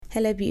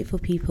Hello, beautiful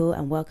people,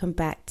 and welcome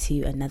back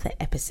to another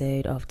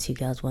episode of Two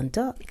Girls, One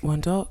Doc. One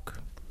Doc.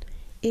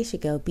 It's your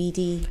girl,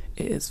 BD.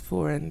 It is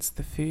Forens,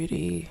 the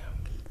foodie.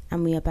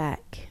 And we are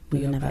back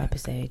with another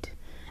episode.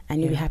 And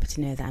you'll be happy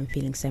to know that I'm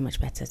feeling so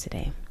much better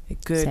today.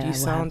 Good, so you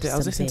sounded... I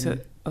was listening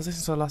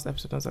to our last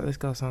episode and I was like, this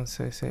girl sounds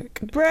so sick.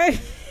 Bro!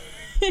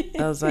 I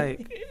was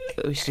like,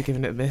 we should have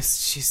given it a miss.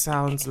 She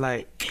sounds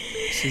like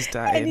she's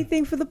dying.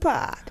 Anything for the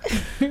pod.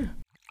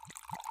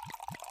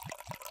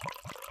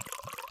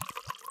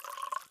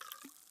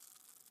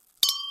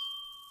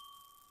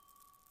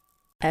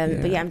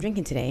 But yeah, I'm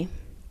drinking today.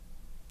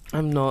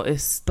 I'm not.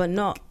 But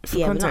not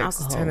context, not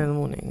alcohol. 10 in the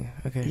morning.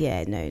 Okay.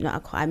 Yeah, no, not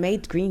alcohol. I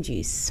made green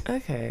juice.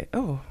 Okay.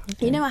 Oh.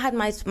 Okay. You know, I had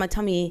my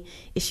tummy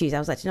issues. I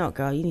was like, you know what,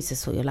 girl, you need to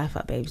sort your life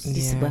out, babe. You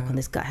need to work on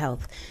this gut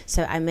health.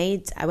 So I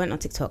went on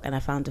TikTok and I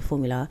found a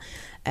formula.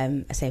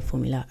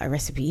 A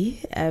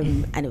recipe.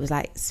 And it was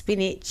like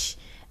spinach,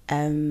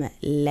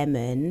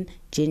 lemon,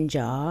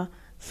 ginger,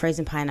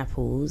 frozen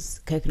pineapples,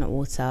 coconut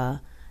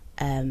water,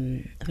 I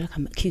feel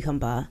like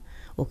cucumber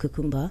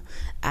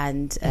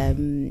and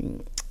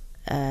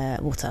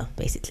water,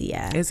 basically.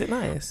 Yeah, is it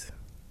nice?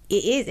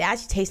 It is. It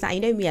actually tastes nice.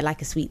 You know me, I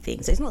like a sweet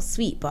thing, so it's not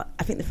sweet, but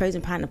I think the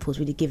frozen pineapples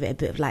really give it a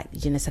bit of like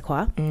je ne sais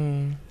quoi.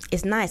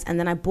 It's nice. And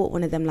then I bought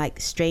one of them like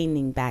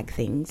straining bag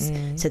things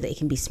so that it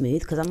can be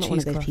smooth, because I'm not one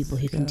of those people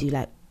who can do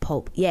like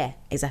pulp. Yeah,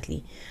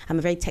 exactly. I'm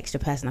a very texture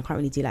person. I can't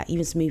really do like,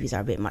 even smoothies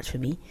are a bit much for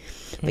me,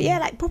 but yeah,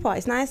 like proper,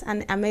 it's nice.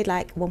 And I made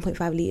like 1.5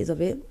 litres of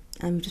it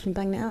and we've just been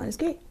banging it out and it's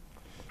great.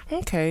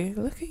 Okay,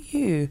 look at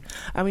you.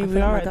 I mean, we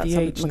are at the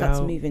age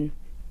now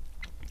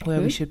where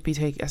we should be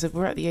taking... I said,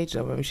 we're at the age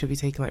now where we should be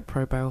taking like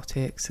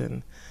probiotics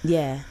and...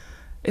 Yeah.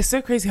 It's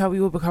so crazy how we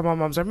all become our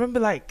mums. I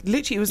remember like,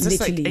 literally, it was just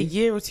like a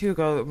year or two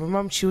ago, my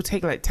mum, she would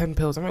take like 10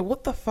 pills. I'm like,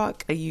 what the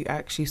fuck are you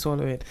actually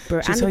swallowing?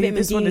 Bro, she'll and tell the you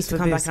this one is for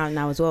come this. back out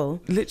now as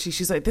well. Literally,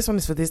 she's like, this one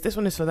is for this, this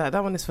one is for that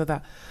one is for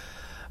that.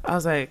 I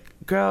was like,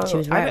 girl, she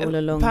was right all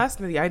along.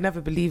 Personally, I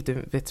never believed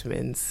in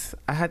vitamins.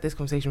 I had this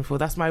conversation before.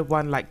 That's my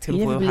one like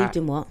tinfoil hat. You never believed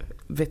in what?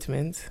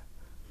 Vitamins.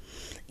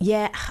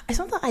 Yeah, it's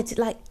not that I did,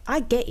 like,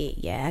 I get it,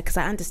 yeah, because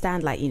I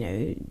understand, like, you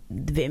know,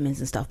 the vitamins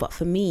and stuff, but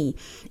for me,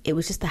 it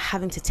was just the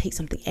having to take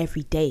something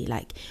every day.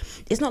 Like,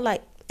 it's not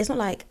like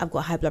I've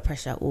got high blood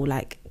pressure or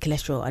like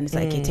cholesterol and it's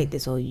like, okay, take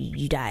this or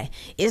you die.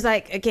 It's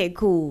like, okay,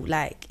 cool,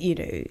 like, you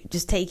know,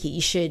 just take it,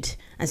 you should.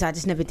 And so I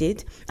just never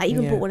did. I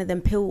even bought one of them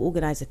pill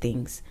organizer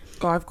things.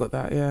 Oh, I've got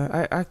that,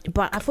 yeah.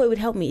 But I thought it would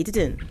help me. It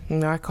didn't.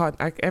 No, I can't.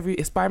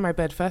 It's by my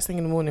bed. First thing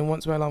in the morning,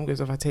 once my alarm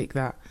goes off, I take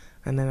that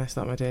and then I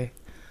start my day.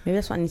 Maybe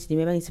that's what I need to do.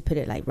 Maybe I need to put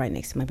it like right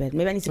next to my bed.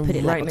 Maybe I need to put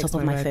it like on top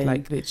of my phone.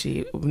 Like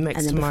literally next to my...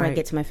 And then before I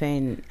get to my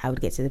phone, I would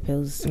get to the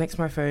pills. Next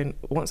to my phone,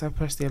 once I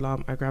press the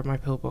alarm, I grab my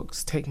pill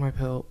box, take my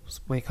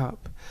pills, wake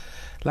up.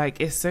 Like,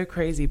 it's so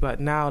crazy, but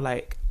now,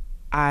 like,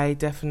 I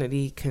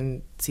definitely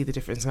can see the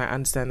difference and I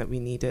understand that we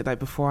need it. Like,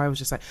 before I was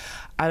just like,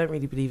 I don't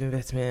really believe in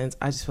vitamins.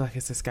 I just feel like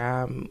it's a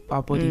scam.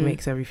 Our body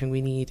makes everything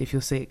we need. If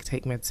you're sick,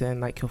 take medicine,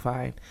 like, you're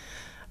fine.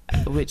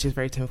 Which is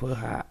very tinfoil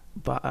hat.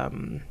 But,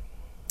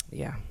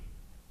 yeah.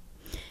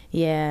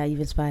 Yeah, you've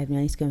inspired me.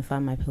 I need to go and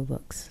find my pill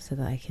box so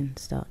that I can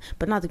start.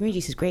 But now the green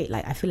juice is great.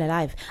 Like, I feel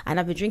alive. And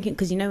I've been drinking,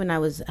 because you know when I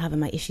was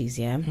having my issues,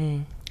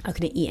 I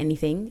couldn't eat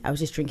anything. I was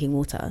just drinking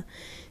water.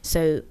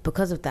 So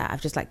because of that,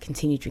 I've just like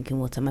continued drinking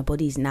water. My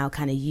body's now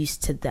kind of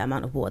used to the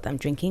amount of water that I'm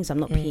drinking. So I'm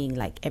not peeing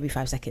like every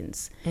 5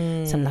 seconds. So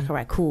I'm like, all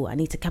right, cool. I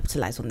need to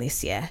capitalize on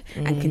this,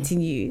 and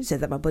continue so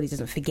that my body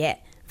doesn't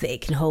forget that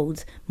it can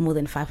hold more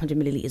than 500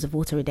 milliliters of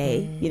water a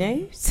day, you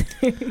know? So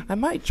I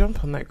might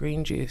jump on that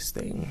green juice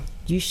thing.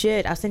 You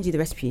should. I'll send you the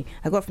recipe.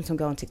 I got it from some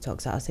girl on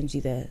TikTok, so I'll send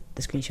you the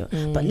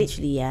screenshot. But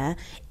literally,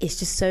 it's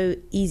just so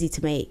easy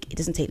to make. It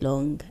doesn't take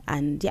long.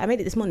 And yeah, I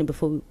made it this morning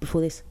before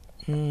this.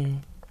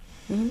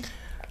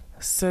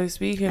 So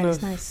speaking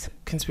of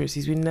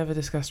conspiracies, we never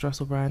discussed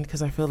Russell Brand,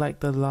 because I feel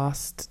like the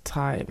last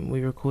time we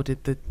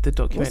recorded the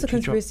documentary... What's the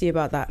conspiracy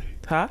about that?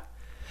 Huh?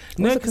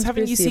 No, because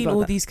haven't you seen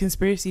all these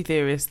conspiracy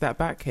theorists that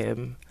back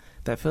him,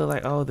 that feel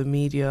like, the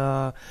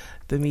media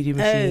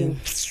machine?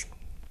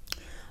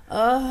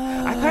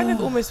 I kind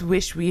of almost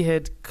wish we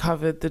had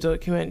covered the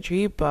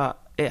documentary,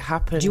 but it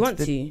happened. Do you want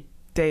to?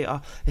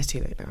 It's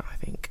too late now, I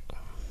think.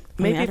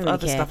 Maybe if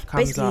other stuff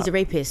comes Basically, he's a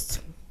rapist.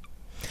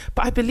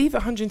 But I believe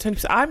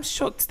 120%. I'm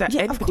shocked that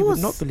anybody would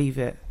not believe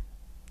it.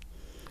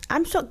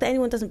 I'm shocked that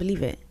anyone doesn't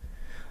believe it.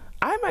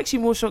 I'm actually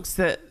more shocked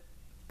that...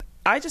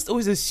 I just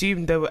always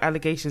assumed there were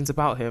allegations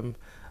about him.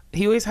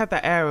 He always had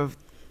that air of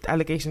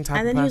allegation type of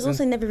person. And then he was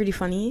also never really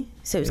funny.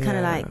 So it was kind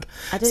of like,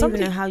 I don't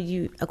even know how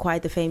you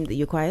acquired the fame that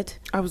you acquired.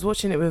 I was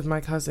watching it with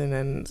my cousin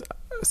and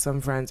some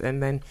friends,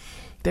 and then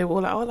they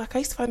were all like, I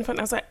used to find it funny.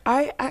 I was like,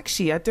 I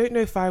don't know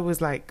if I was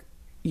like,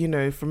 you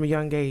know, from a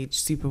young age,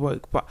 super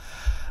woke, but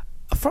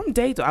from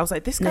day dot, I was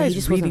like, this guy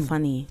is really wasn't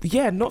funny.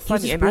 Yeah, not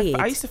funny. And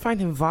I used to find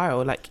him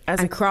vile, like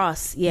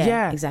crass.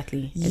 Yeah,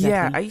 exactly.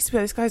 Yeah, I used to be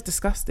like, this guy's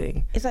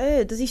disgusting. It's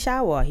like, does he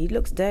shower? He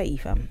looks dirty,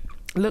 fam.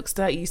 Looks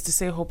dirty. Used to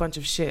say a whole bunch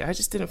of shit. I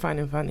just didn't find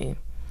him funny.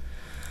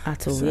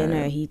 At all. So, Yeah,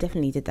 no, he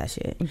definitely did that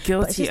shit. Guilty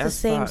But it's just the as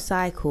same fuck.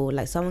 cycle.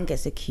 Like, someone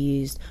gets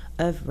accused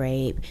of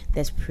rape,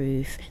 there's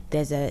proof,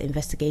 there's an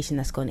investigation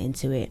that's gone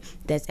into it,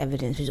 there's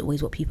evidence, which is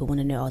always what people want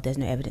to know. Oh, there's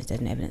no evidence,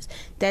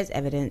 there's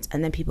evidence,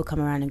 and then people come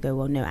around and go,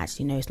 well, no,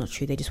 actually, no, it's not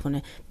true. They just want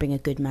to bring a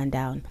good man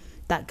down.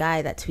 That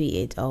guy that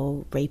tweeted,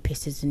 oh,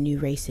 rapist is the new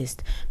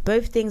racist.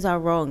 Both things are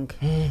wrong.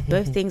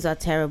 Both things are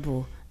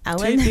terrible. And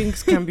Two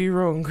things can be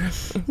wrong.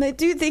 no,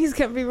 two things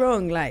can be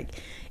wrong. Like,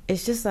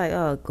 it's just like,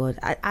 oh god,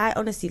 I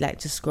honestly like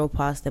just scroll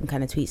past them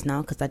kind of tweets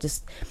now,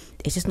 because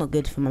it's just not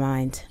good for my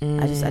mind.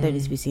 I don't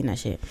need to be seeing that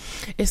shit.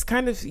 It's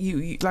kind of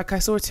you like, I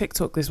saw a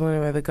TikTok this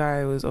morning where the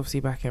guy was obviously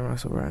back in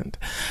Russell Brand,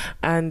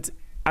 and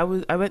I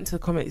went to the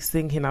comments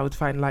thinking I would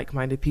find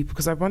like-minded people,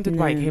 because I wondered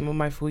why it came on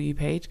my For You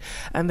page,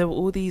 and there were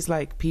all these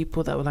like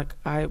people that were like,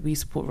 we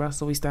support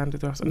Russell, we stand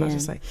with Russell, and I was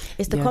just like,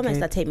 it's the comments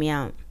that take me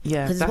out.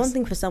 Yeah, because it's one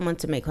thing for someone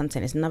to make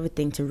content, it's another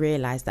thing to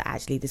realize that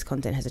actually this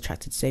content has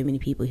attracted so many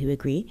people who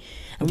agree.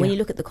 And when you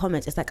look at the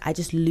comments, it's like, I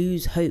just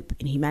lose hope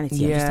in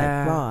humanity. I'm just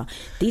like, rah,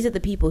 these are the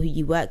people who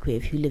you work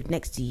with, who live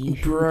next to you,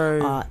 who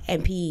are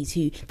MPs,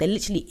 who they're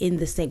literally in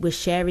the same, we're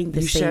sharing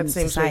the same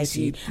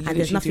society, and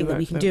there's nothing that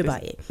we can do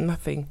about it.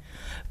 Nothing.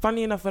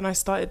 Funny enough, when I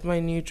started my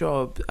new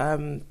job,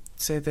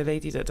 so the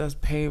lady that does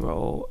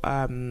payroll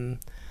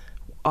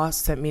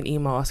sent me an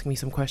email asking me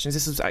some questions.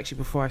 This was actually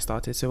before I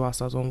started, so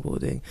whilst I was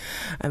onboarding,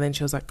 and then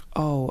she was like,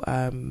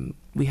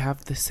 we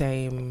have the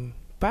same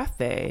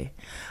birthday,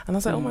 and I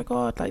was like, oh my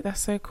god, like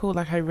that's so cool.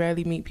 Like, I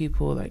rarely meet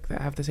people like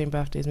that have the same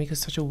birthday as me, because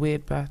it's such a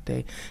weird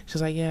birthday. She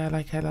was like, yeah,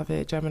 like I love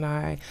it,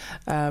 Gemini.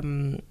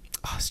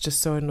 It's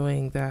just so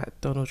annoying that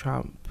Donald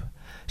Trump.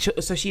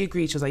 So she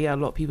agreed. She was like, yeah, a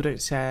lot of people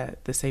don't share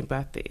the same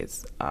birthday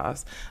as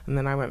us. And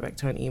then I went back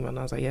to her an email and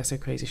I was like, yeah, so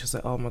crazy. She was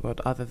like, oh my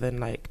god, other than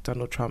like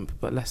Donald Trump,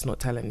 but let's not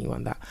tell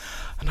anyone that.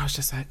 And I was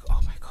just like,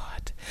 oh my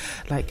god,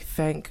 like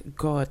thank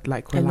god,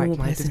 like we're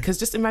like-minded. Because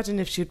just imagine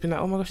if she'd been like,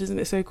 oh my gosh, isn't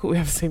it so cool, we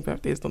have the same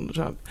birthday as Donald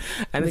Trump.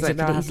 And it's like,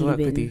 now I have to work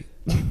with you.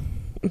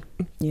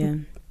 Yeah.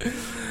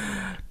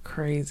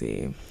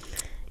 Crazy.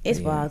 It's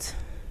wild.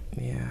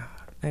 Yeah.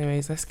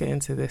 Anyways, let's get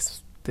into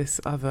this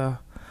other.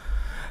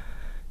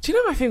 Do you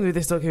know my thing with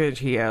this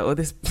documentary, or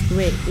this?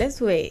 Wait,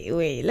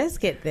 let's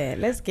get there.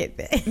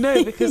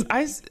 No, because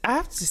I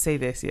have to say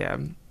this, yeah.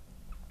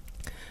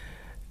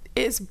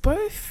 It's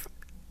both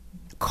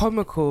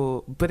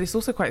comical, but it's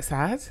also quite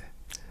sad.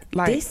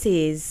 Like, this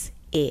is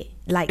it.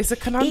 Like, it's a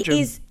conundrum.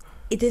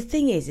 The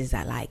thing is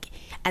that, like,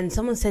 and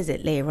someone says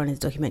it later on in the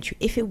documentary,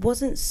 if it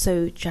wasn't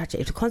so tragic,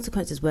 if the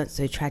consequences weren't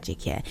so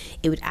tragic, yeah,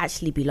 it would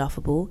actually be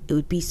laughable. It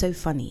would be so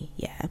funny,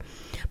 yeah.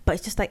 But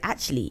it's just like,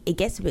 actually, it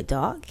gets a bit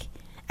dark.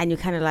 And you're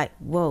kind of like,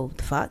 whoa,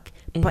 the fuck?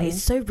 But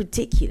it's so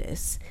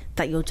ridiculous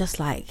that you're just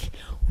like,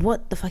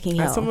 what the fucking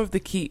hell? And some of the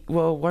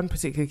one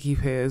particular key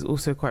here is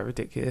also quite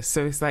ridiculous.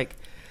 So it's like,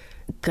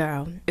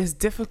 girl, it's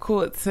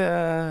difficult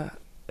to,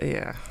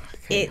 yeah.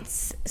 Okay.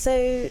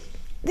 So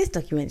this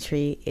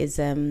documentary is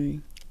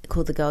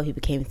called The Girl Who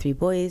Became Three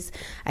Boys.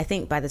 I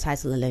think by the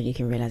title alone, you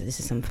can realize this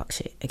is some fuck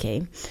shit,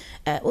 okay?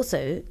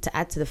 Also, to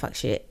add to the fuck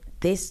shit,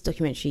 this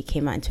documentary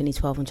came out in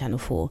 2012 on Channel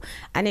 4,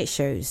 and it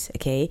shows,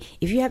 okay,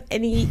 if you have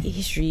any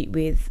history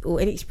with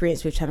or any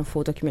experience with Channel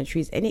 4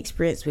 documentaries, any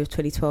experience with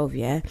 2012,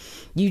 yeah,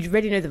 you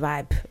already know the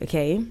vibe,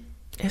 okay?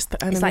 It's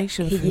the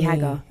animation for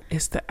me.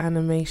 It's the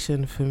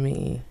animation for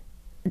me.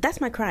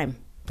 That's my crime.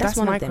 That's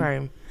one my of them.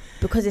 crime.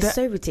 Because it's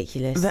so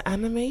ridiculous. The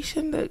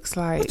animation looks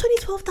like... Was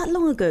 2012 that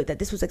long ago that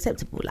this was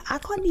acceptable? Like, I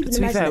can't even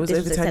imagine that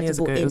this was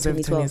acceptable in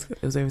 2012.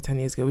 It was over 10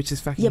 years ago, which is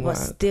fucking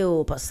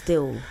wild. But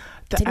still.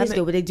 10 years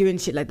ago, were they doing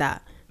shit like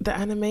that? The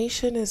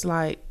animation is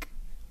like...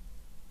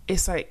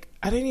 It's like...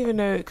 I don't even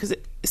know, because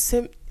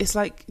it's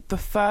like the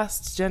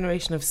first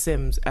generation of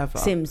Sims ever.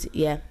 Sims,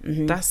 yeah.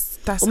 Mm-hmm. That's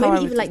or how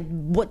maybe even like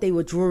what they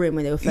were drawing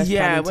when they were first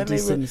planning to do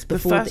Sims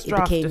before it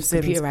became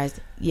computerized.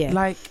 Yeah,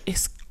 like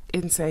it's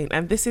insane.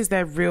 And this is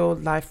their real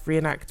life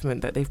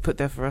reenactment that they've put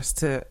there for us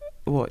to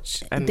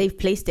watch. And they've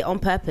placed it on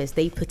purpose.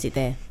 They put it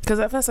there because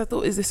at first I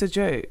thought, is this a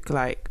joke?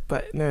 Like,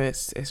 but no,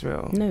 it's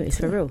real. No, it's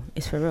for real.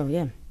 It's for real.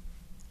 Yeah.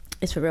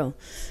 It's for real.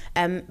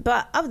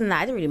 But other than that,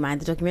 I didn't really mind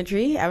the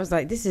documentary. I was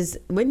like, this is,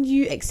 when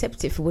you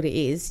accept it for what it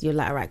is, you're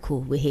like, all right,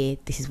 cool, we're here.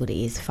 This is what it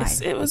is.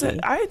 Fine.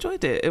 I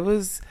enjoyed it. It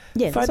was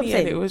funny,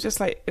 and it was just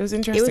like, it was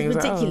interesting. It was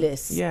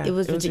ridiculous. It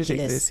was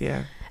ridiculous.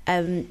 Yeah.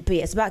 But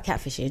yeah, it's about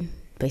catfishing,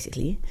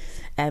 basically.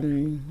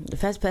 The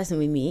first person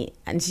we meet,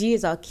 and she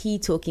is our key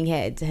talking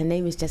head. Her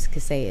name is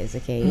Jessica Sayers,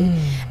 okay?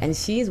 And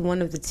she is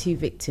one of the two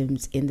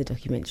victims in the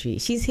documentary.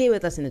 She's here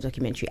with us in the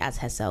documentary as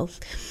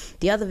herself.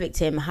 The other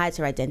victim hides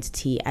her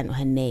identity and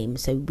her name,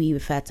 so we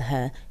refer to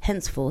her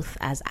henceforth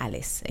as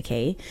Alice,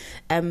 okay?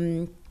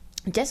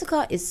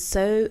 Jessica is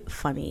so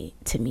funny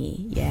to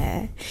me,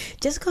 yeah.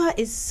 Jessica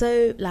is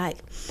so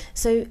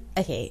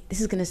okay,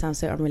 this is gonna sound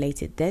so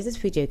unrelated. There's this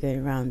video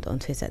going around on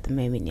Twitter at the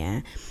moment,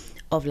 yeah,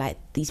 of like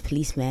these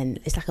policemen.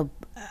 It's like a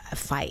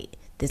fight.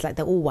 There's like,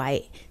 they're all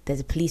white. There's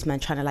a policeman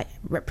trying to like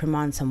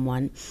reprimand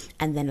someone,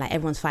 and then like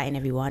everyone's fighting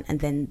everyone, and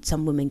then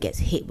some woman gets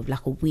hit with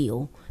like a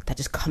wheel that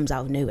just comes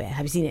out of nowhere.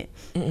 Have you seen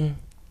it?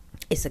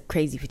 It's a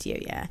crazy video,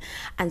 yeah.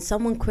 And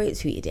someone quote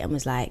tweeted it and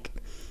was like,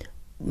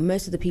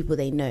 most of the people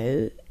they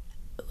know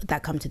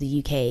that come to the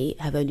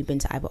UK have only been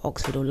to either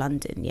Oxford or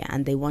London, yeah,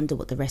 and they wonder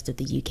what the rest of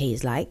the UK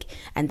is like.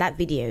 And that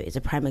video is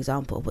a prime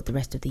example of what the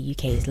rest of the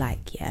UK is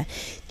like, yeah.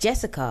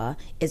 Jessica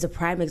is a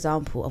prime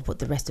example of what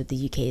the rest of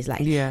the UK is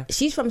like. Yeah.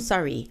 She's from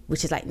Surrey,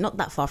 which is like not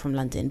that far from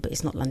London, but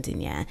it's not London,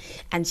 yeah.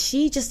 And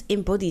she just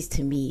embodies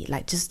to me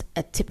like just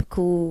a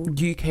typical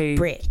UK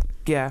Brit.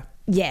 Yeah.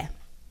 Yeah.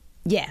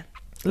 Yeah.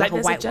 Like a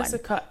there's a white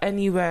Jessica one.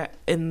 anywhere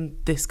in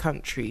this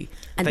country.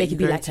 And that they you could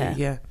be go like to. her.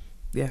 Yeah.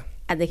 Yeah.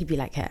 And they could be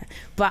like her.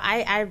 But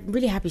I'm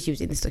really happy she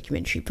was in this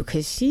documentary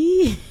because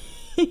she's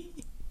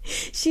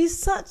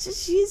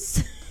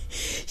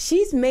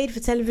made for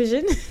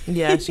television.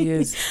 Yeah, she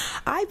is.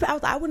 I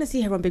want to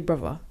see her on Big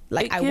Brother.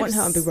 Like, I want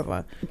her on Big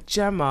Brother.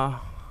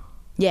 Gemma.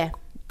 Yeah.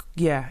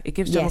 Yeah, it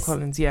gives Gemma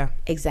Collins, yeah.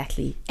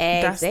 Exactly.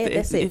 That's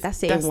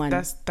it in one.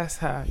 That's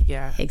her,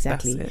 yeah.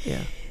 Exactly. That's it,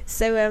 yeah.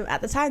 So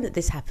at the time that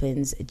this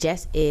happens,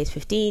 Jess is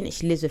 15.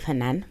 She lives with her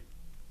nan.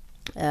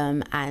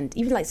 And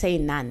even like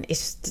saying nan,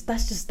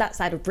 that's just that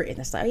side of Britain.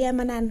 That's like, oh yeah,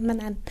 my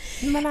nan.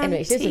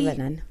 Anyway, she lives with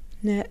her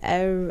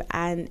nan.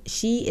 And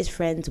she is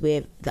friends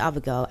with the other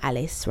girl,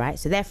 Alice, right?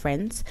 So they're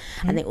friends.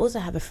 And they also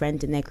have a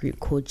friend in their group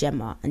called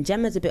Gemma. And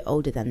Gemma's a bit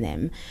older than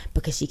them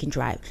because she can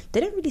drive. They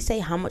don't really say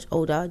how much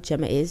older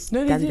Gemma is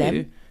than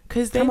them.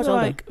 Because they were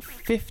like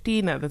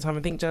 15 at the time.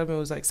 I think Gemma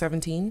was like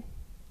 17.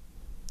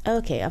 Oh,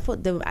 okay. I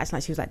thought they were acting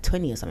like she was like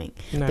 20 or something.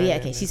 No, but yeah,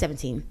 okay, she's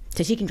 17.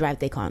 So she can drive,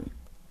 they can't.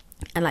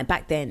 And like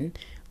back then,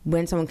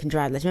 when someone can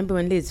drive, like remember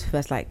when Liz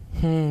first like,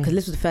 because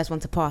Liz was the first one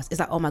to pass, it's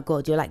like, oh my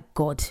God, you're like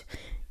God.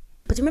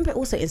 But remember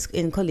also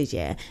in college,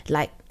 yeah,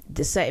 like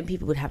the certain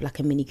people would have like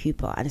a Mini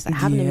Cooper, and it's like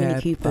having a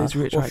Mini Cooper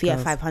or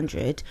Fiat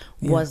 500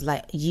 was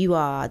like, you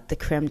are the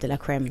creme de la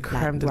creme.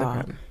 Creme de la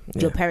creme.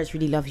 Yeah. Your parents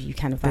really love you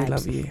kind of vibes. They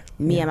love you.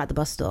 Me, I'm at the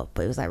bus stop,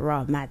 but it was like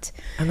raw, mad.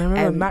 And I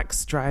remember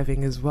Max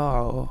driving as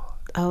well.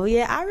 Oh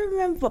yeah, I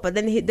remember. But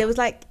then there was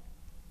like,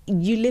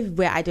 you live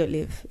where I don't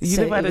live. You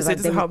live where I don't live, so it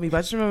doesn't help me. But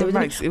I just remember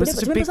Max. It was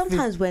such a big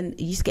sometimes when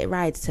you used to get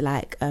rides to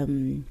like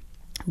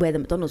where the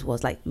McDonald's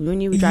was, like when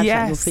you would drive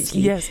to North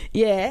Finchley.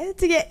 Yeah,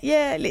 to get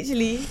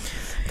literally.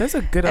 Those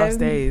are good ass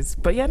days.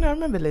 But yeah, no, I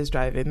remember Liz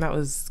driving. That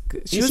was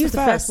good. She was the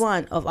first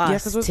one of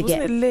us to wasn't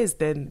get it Liz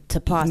then to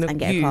pass and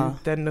get a car.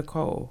 Then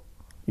Nicole.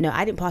 No,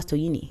 I didn't pass till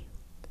uni.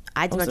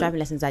 I did my driving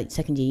lessons at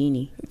second year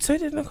uni. So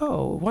did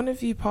Nicole. One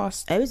of you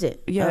passed. Oh, is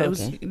it? Yeah, it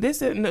was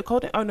Liz and Nicole.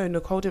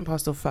 Nicole didn't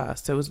pass till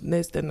first. So it was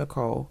Liz then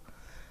Nicole.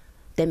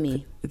 Then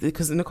me.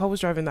 Because Nicole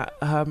was driving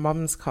her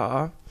mum's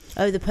car.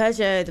 Oh, the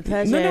Peugeot.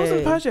 No, it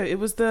wasn't the Peugeot. It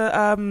was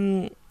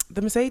the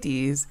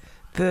Mercedes.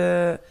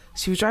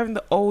 She was driving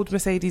the old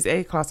Mercedes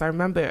A-Class. I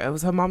remember it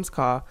was her mum's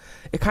car.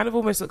 It kind of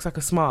almost looks like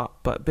a Smart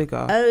but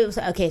bigger. Oh, it was,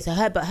 okay. So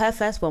her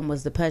first one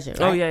was the Peugeot,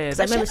 right? Oh yeah. Because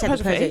I remember she had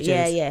the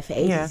Peugeot. For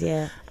ages.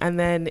 Yeah. And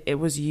then it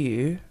was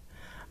you,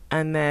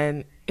 and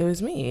then it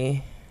was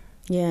me.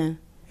 Yeah.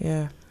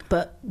 Yeah.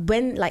 But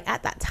when, like,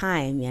 at that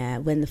time, yeah,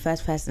 when the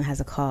first person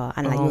has a car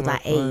and, like, you're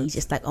that age,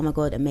 it's like, oh, my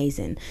God,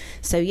 amazing.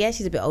 So, yeah,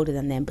 she's a bit older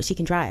than them, but she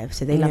can drive,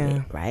 so they love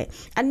it, right?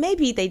 And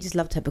maybe they just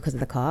loved her because of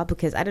the car,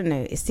 because, I don't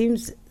know, it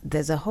seems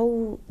there's a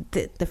whole...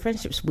 The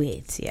friendship's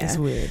weird, yeah? It's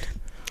weird.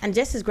 And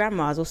Jess's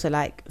grandma is also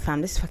like,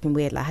 fam, this is fucking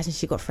weird. Like, hasn't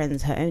she got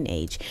friends her own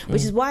age?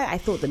 Which is why I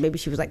thought that maybe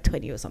she was, like,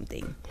 20 or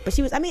something. But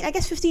she was... I mean, I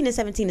guess 15 and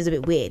 17 is a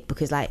bit weird,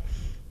 because, like,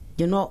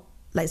 you're not...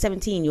 Like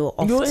 17, you're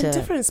off You're to in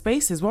different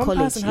spaces. One college,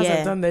 person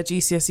hasn't done their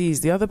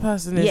GCSEs. The other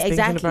person is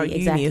thinking about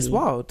uni. It's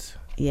wild.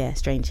 Yeah,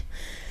 strange.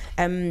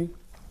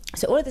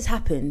 So all of this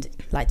happened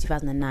like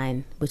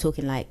 2009. We're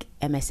talking like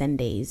MSN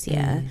days,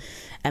 yeah.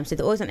 So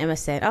they're always on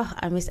MSN. Oh,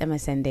 I miss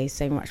MSN days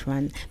so much,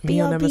 man. Me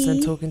on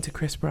MSN talking to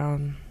Chris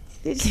Brown.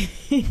 Good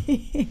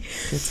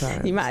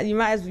times. You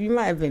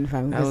might have been,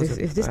 fam. Because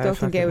if this girl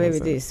can get away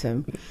with this,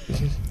 fam.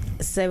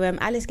 So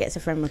Alice gets a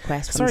friend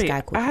request from this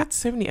guy called... I had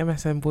so many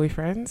MSN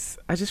boyfriends.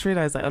 I just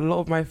realised like a lot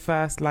of my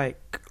first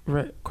like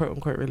quote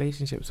unquote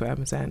relationships were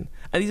MSN.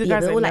 And these are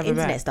guys I all never like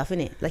internet met. stuff,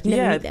 innit? Like you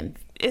never meet them.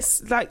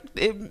 It's like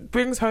it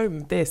brings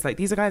home this. Like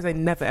these are guys I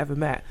never ever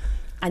met.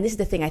 And this is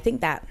the thing. I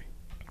think that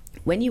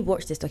when you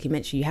watch this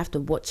documentary, you have to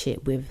watch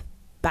it with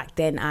back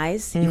then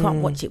eyes. You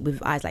can't watch it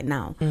with eyes like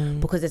now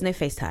because there's no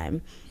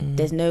FaceTime.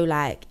 There's no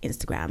like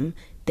Instagram.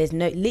 There's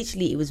no,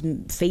 literally it was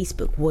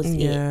Facebook was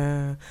it.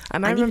 And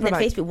I remember even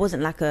like, Facebook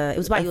wasn't like it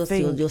was about your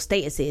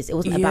statuses. It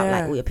wasn't about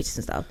like all your pictures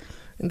and stuff.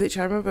 And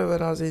literally I remember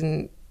when I was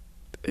in,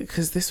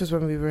 because this was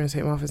when we were in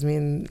St. Martha's, me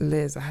and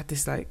Liz, I had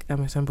this like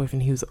MSN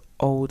boyfriend. He was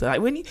older.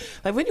 Like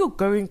when you're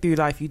going through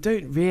life, you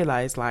don't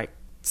realise like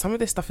some of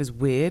this stuff is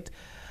weird.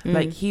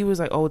 Like he was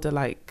like older,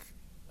 like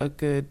a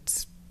good,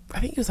 I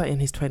think he was like in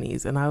his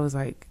 20s, and I was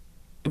like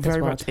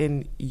very much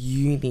in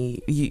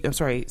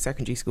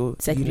secondary school.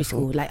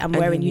 Like I'm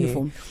wearing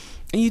uniform.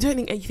 And you don't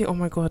think, you think, oh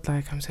my God,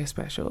 like I'm so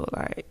special.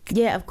 Like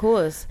yeah, of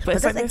course.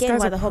 But that's like, again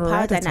why the whole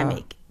power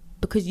dynamic.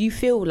 Because you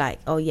feel like,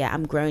 oh yeah,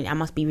 I'm grown. I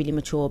must be really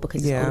mature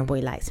because this old boy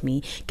likes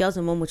me. Girls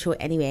are more mature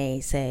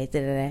anyway. So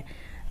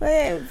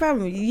Well,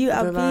 fam, you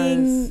are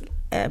being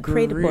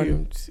preyed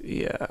upon.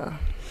 Yeah.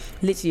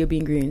 Literally, you're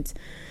being groomed.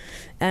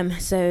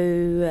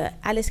 So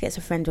Alice gets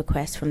a friend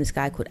request from this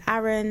guy called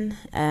Aaron,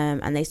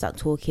 and they start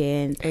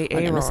talking on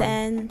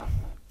MSN.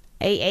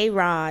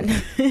 Ron.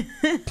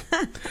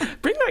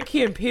 Bring that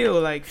Key and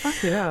Peele, like,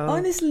 fucking hell.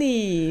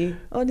 Honestly.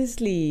 Oh, those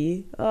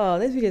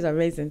videos are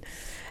amazing.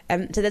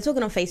 So they're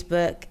talking on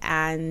Facebook,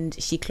 and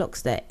she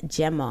clocks that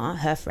Gemma,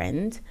 her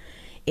friend,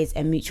 is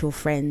a mutual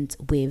friend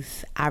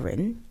with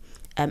Aaron.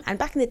 And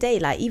back in the day,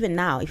 like even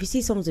now, if you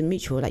see someone's a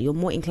mutual, like you're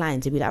more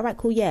inclined to be like, all right,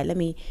 cool, yeah, let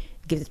me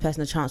give this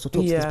person a chance or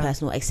talk to this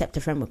person or accept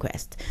a friend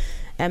request.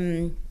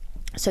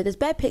 So there's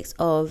bare pics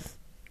of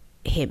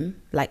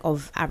him, like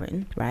of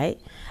Aaron,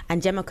 right?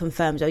 And Gemma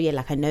confirms, oh yeah,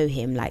 like I know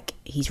him, like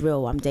he's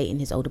real, I'm dating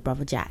his older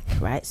brother Jack,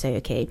 right? So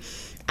okay,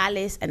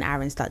 Alice and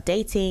Aaron start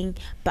dating,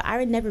 but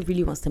Aaron never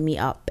really wants to meet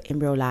up in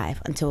real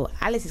life until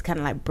Alice is kind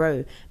of like,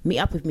 bro, meet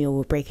up with me or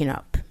we're breaking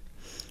up.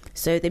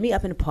 So they meet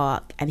up in the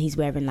park, and he's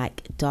wearing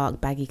like dark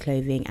baggy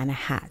clothing and a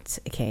hat,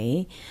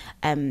 okay?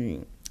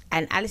 And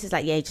Alice is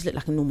like, yeah, he just looked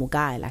like a normal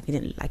guy, like he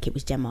didn't look like it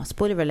was Gemma.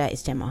 Spoiler alert,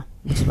 it's Gemma,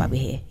 which is why we're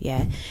here,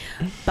 yeah?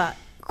 But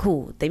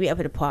cool, they meet up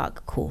in the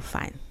park, cool,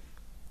 fine.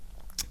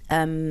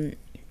 I've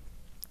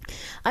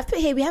put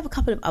here, we have a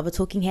couple of other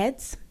talking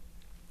heads.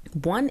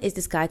 One is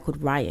this guy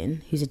called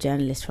Ryan, who's a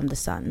journalist from The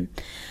Sun,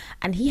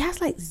 and he has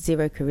like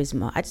zero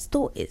charisma. I just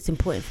thought it's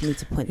important for me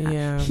to point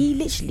out. He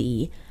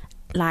literally,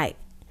 like,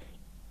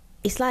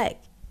 it's like,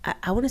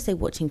 I want to say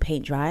watching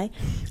paint dry.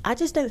 I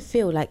just don't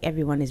feel like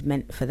everyone is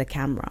meant for the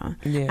camera.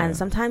 And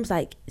sometimes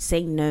like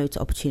saying no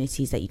to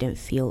opportunities that you don't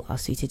feel are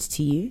suited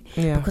to you,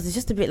 because it's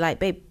just a bit like,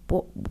 babe,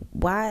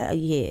 why are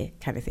you here,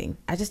 kind of thing.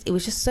 It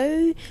was just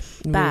so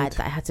bad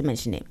that I had to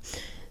mention it.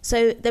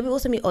 So then we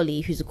also meet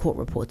Ollie, who's a court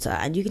reporter,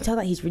 and you can tell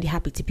that he's really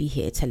happy to be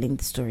here telling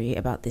the story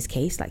about this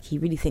case. Like he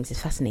really thinks it's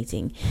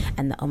fascinating,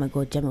 and that, oh my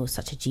God, Gemma was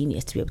such a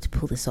genius to be able to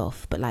pull this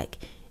off. But like,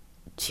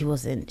 she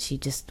wasn't, she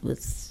just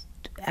was,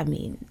 I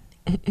mean,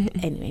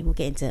 anyway, we'll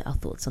get into our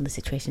thoughts on the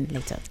situation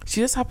later.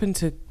 She just happened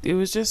to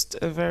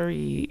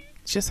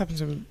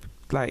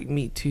like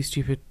meet two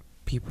stupid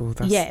people.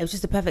 It was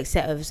just a perfect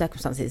set of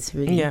circumstances,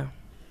 really.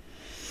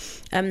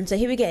 So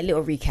here we get a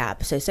little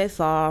recap. So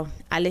far,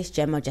 Alice,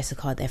 Gemma,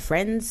 Jessica, they're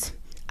friends.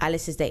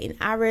 Alice is dating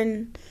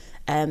Aaron.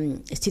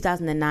 It's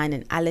 2009,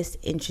 and Alice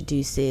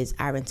introduces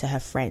Aaron to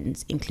her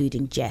friends,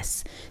 including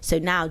Jess. So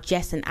now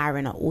Jess and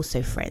Aaron are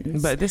also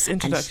friends. But this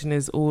introduction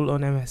is all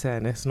on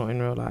MSN. It's not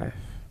in real life.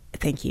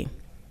 Thank you.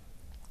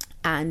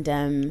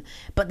 And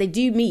but they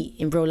do meet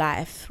in real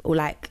life, or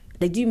like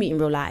they do meet in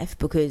real life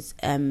because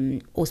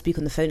or speak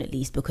on the phone at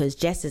least, because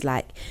Jess is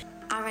like,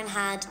 Aaron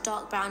had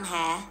dark brown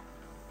hair.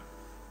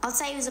 I'd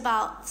say he was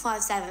about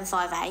 5'7",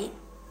 5'8".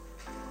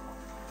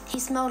 He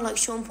smelled like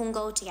Sean Paul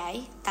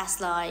Gaultier. That's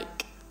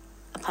like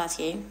a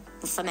perfume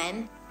for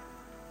men.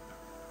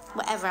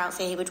 Whatever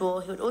outfit he would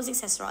wear, he would always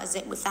accessorise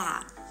it with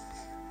that.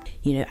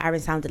 You know, Aaron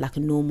sounded like a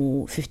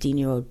normal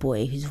 15-year-old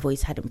boy whose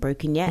voice hadn't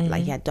broken yet.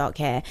 Like he had dark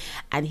hair,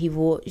 and he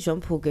wore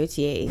Jean Paul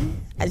Gaultier.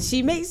 And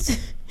she makes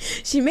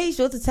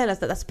sure to tell us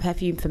that that's a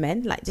perfume for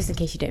men, like just in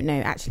case you don't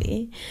know.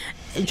 Actually,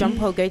 Jean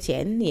Paul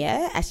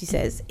Gaultier, as she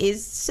says,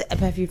 is a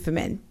perfume for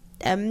men.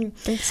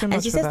 Thanks so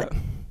much for that.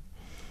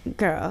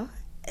 Girl,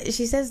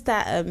 she says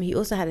that he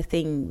also had a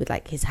thing with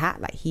like his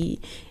hat. Like he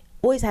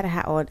always had a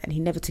hat on and he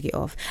never took it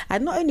off.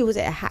 And not only was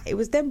it a hat, it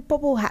was them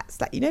bubble hats,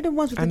 like, you know, the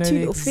ones with the two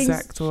little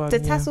things, the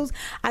tassels.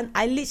 And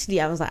I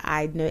was like,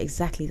 I know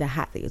exactly the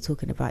hat that you're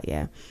talking about.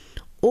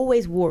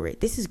 Always wore it.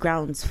 This is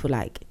grounds for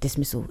like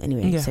dismissal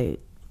anyway. So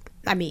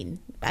I mean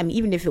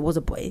even if it was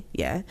a boy.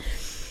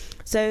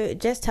 So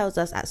Jess tells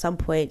us at some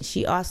point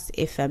she asked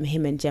if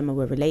him and Gemma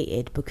were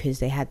related because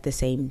they had the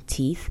same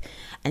teeth,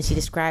 and she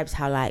describes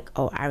how like,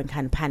 Aaron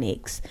kind of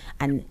panics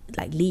and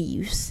like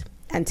leaves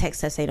and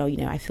texts her saying, oh, you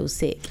know, I feel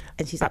sick.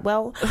 And she's like,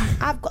 well,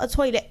 I've got a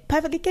toilet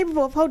perfectly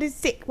capable of holding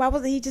sick. Why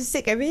wasn't he just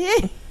sick over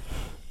here?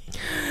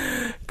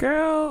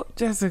 Girl,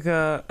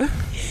 Jessica,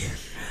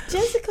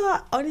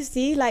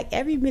 honestly, like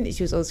every minute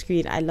she was on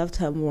screen, I loved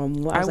her more and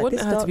more. I wanted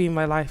her to be in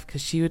my life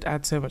because she would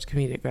add so much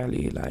comedic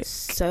value. Like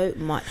so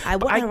much. I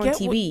want her on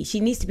TV.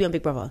 She needs to be on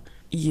Big Brother.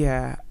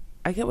 Yeah,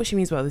 I get what she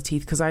means about the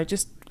teeth, because I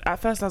just, at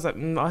first I was like,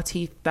 our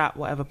teeth, that,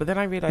 whatever. But then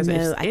I realised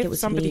if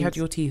somebody had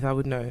your teeth, I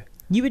would know.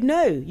 You would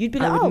know. You'd be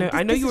like, I would know.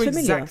 I know your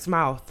exact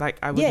mouth. Like,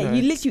 I would know. Yeah,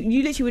 you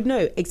literally would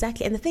know.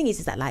 Exactly. And the thing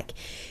is that, like,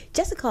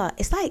 Jessica,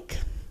 it's like,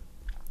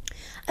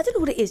 I don't know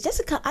what it is.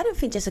 Jessica, I don't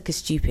think Jessica's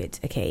stupid,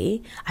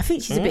 okay? I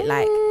think she's a bit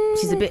like,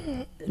 she's a bit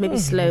maybe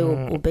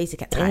slow or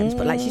basic at times,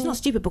 but like she's not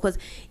stupid, because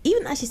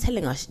even as she's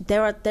telling us,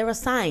 there are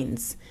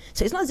signs.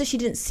 So it's not as if she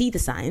didn't see the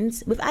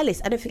signs. With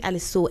Alice, I don't think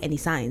Alice saw any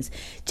signs.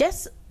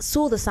 Jess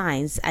saw the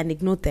signs and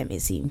ignored them,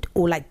 it seemed,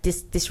 or like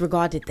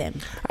disregarded them.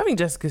 I think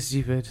Jessica's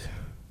stupid.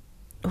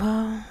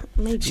 Well,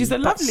 maybe. She's a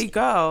lovely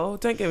girl,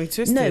 don't get me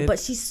twisted. No, but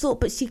she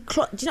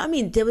clocked, do you know what I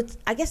mean?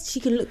 I guess she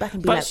can look back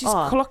and be she's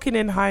clocking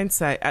in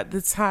hindsight. At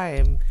the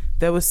time,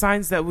 there were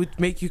signs that would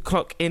make you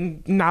clock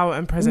in now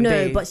and present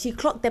day. No, but she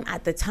clocked them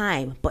at the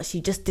time, but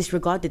she just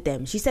disregarded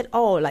them. She said,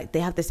 oh, like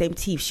they have the same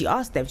teeth. She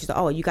asked them, she's like,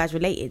 oh, are you guys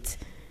related?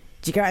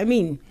 Do you get what I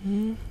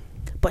mean?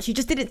 But she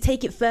just didn't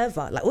take it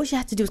further. Like, all she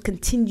had to do was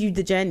continue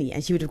the journey,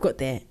 and she would have got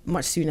there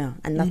much sooner,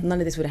 and none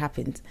of this would have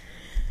happened.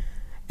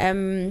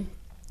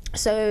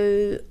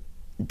 So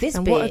this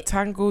and bit, what a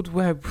tangled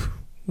web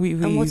we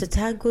weave. and what a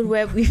tangled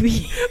web we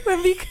weave.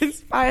 When we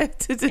conspire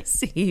to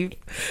deceive.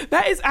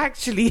 That is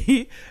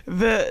actually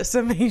the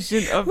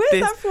summation of Where's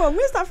this. that from?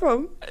 Where's that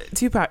from?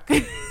 Tupac.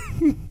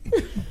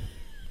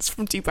 It's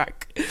from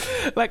Tupac.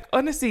 Like,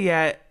 honestly,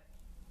 yeah.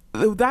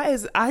 That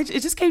is,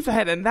 it just came to my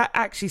head, and that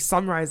actually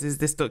summarizes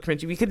this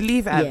documentary. We could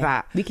leave it at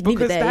that. We could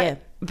leave it there, yeah.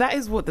 That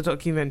is what the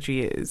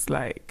documentary is.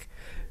 Like,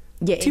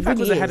 Yeah, Tupac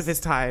really was ahead is. of his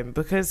time,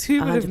 because who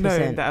would have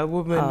known 100%. that a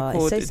woman Oh,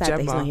 called it's so sad that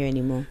he's not Gemma, here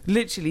anymore.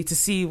 literally to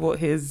see what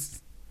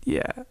his,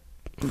 Yeah.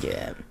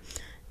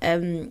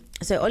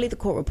 So Ollie, the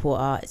court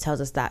reporter,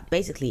 tells us that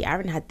basically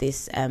Aaron had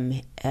this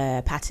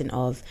pattern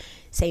of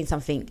saying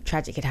something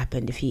tragic had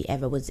happened if he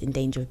ever was in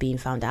danger of being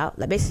found out.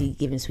 Like, basically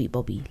giving Sweet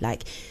Bobby,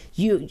 like,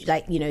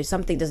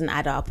 something doesn't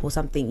add up, or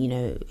something,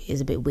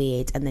 is a bit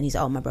weird, and then he's,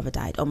 oh, my brother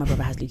died, oh, my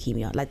brother has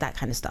leukemia, like that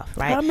kind of stuff,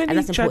 right? How many and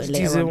that's important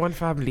tragedies later in on. one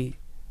family?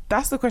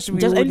 That's the question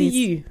we Just all only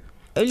need.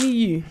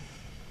 you.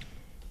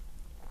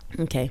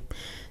 Okay,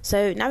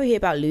 so now we hear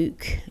about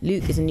Luke.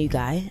 Luke is a new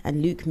guy,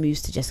 and Luke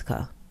moves to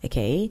Jessica.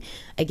 Okay,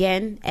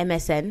 again,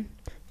 MSN.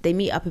 They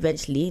meet up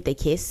eventually, they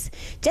kiss.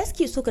 Jess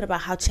keeps talking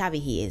about how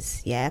chavvy he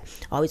is, yeah?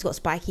 Oh, he's got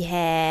spiky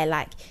hair,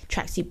 like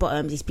tracksuit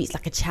bottoms, he speaks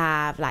like a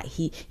chav, like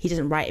he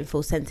doesn't write in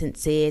full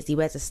sentences, he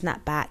wears a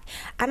snapback.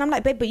 And I'm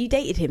like, babe, but you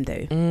dated him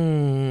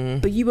though.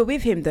 But you were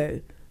with him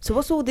though. So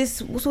what's all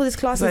this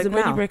classism It's like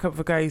when now? you break up with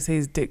a guy, you say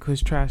his dick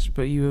was trash,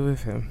 but you were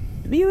with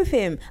him. You with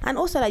him. And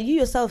also, like, you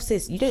yourself,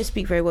 sis, you don't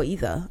speak very well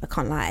either, I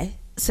can't lie.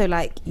 So,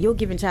 like, you're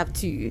giving chav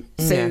too.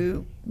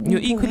 So You're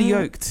equally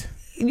yoked.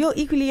 You're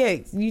equally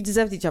yoked. You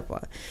deserve each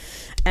other.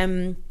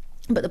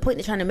 But the point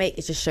they're trying to make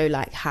is just show,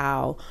 like,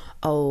 how,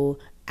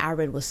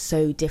 Aaron was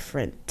so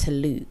different to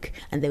Luke,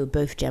 and they were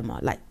both Gemma.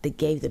 Like, they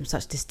gave them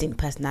such distinct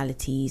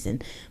personalities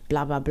and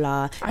blah blah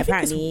blah.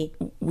 Apparently,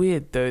 think it's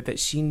weird though that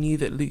she knew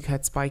that Luke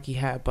had spiky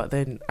hair, but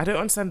then I don't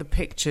understand the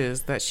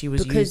pictures that she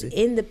was because using.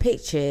 in the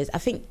pictures, I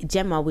think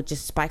Gemma would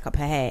just spike up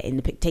her hair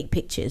take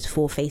pictures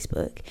for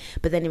Facebook,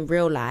 but then in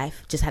real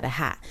life, just had a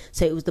hat.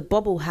 So it was the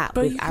bobble hat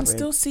But with you Aaron. can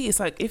still see. It's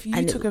like if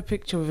you took a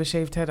picture with a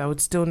shaved head, I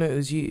would still know it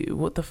was you.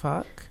 What the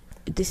fuck?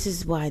 This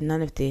is why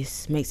none of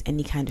this makes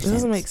any kind of sense. It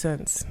doesn't make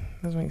sense.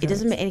 It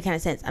doesn't make any kind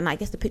of sense. And I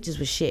guess the pictures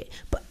were shit.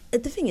 But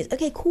the thing is,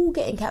 okay, cool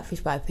getting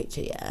catfished by a picture,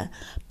 yeah.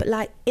 But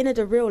like in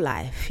the real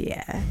life,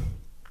 yeah.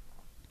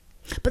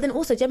 But then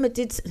also Jess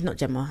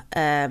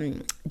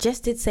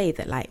did say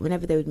that like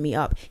whenever they would meet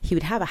up, he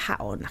would have a hat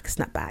on, like a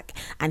snapback,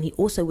 and he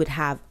also would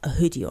have a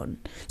hoodie on.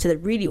 So that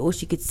really all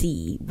she could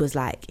see was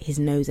like his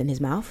nose and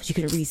his mouth. She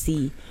couldn't really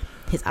see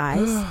his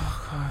eyes.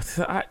 Oh God!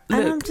 So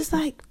and I'm just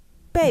like,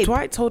 babe.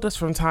 Dwight told us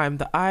from time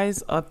the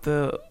eyes are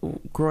the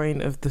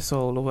groin of the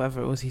soul, or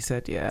whatever it was he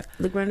said. Yeah,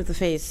 the groin of the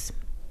face.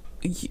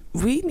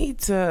 We need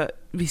to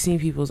be seeing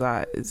people's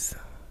eyes.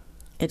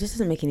 It just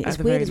doesn't make any. It's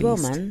the weird very as well,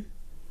 least. man.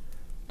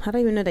 How do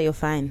I even know that you're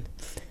fine?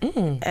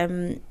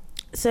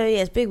 So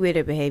yeah, it's big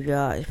weirdo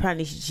behavior.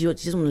 Apparently, she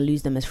doesn't want to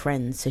lose them as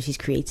friends, so she's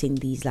creating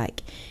these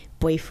like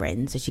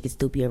boyfriends so she could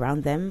still be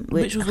around them.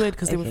 Which was weird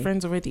because they were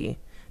friends already.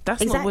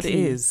 That's not what it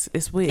is.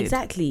 It's weird.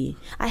 Exactly.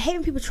 I hate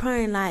when people try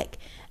and like,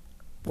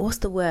 what's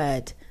the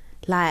word?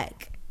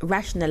 Like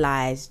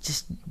rationalize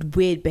just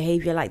weird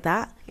behavior like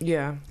that.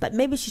 Yeah. Like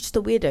maybe she's just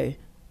a weirdo.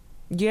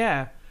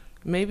 Yeah.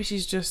 Maybe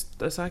she's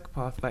just a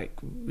psychopath. Like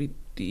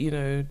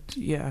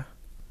yeah.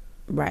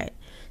 Right.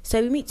 So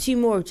we meet two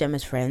more of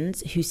Gemma's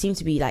friends who seem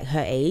to be like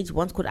her age.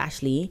 One's called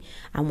Ashley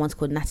and one's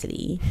called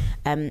Natalie.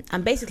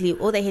 And basically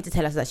all they here to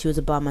tell us is that she was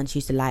a barman and she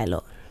used to lie a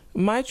lot.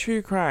 My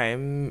true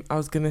crime, I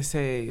was going to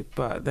say,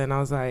 but then I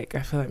was like,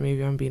 I feel like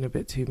maybe I'm being a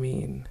bit too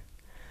mean.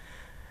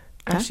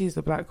 Huh? Ashley's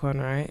the black one,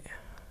 right?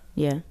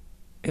 Yeah.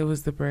 It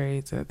was the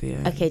braids at the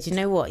end. Okay, do you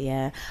know what?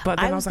 Yeah. But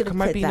then I was like,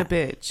 am I being a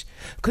bitch?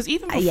 Because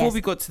even before we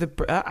got to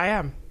the... I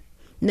am.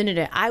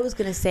 No. I was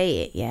going to say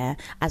it, yeah,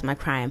 as my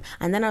crime.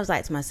 And then I was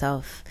like to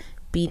myself,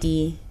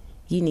 BD,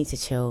 you need to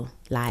chill.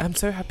 Like, I'm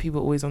so happy we're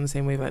always on the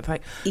same wavelength.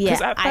 Like, yeah,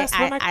 at first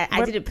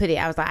I didn't put it.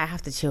 I was like, I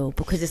have to chill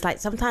because it's like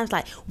sometimes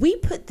like we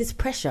put this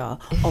pressure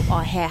of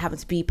our hair having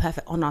to be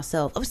perfect on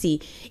ourselves.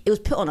 Obviously, it was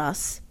put on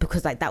us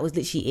because like that was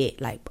literally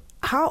it. Like,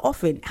 how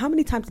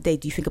many times a day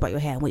do you think about your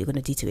hair and what you're going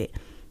to do to it?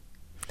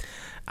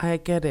 I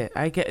get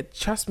it.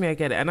 Trust me, I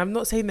get it. And I'm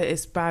not saying that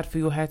it's bad for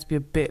your hair to be a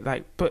bit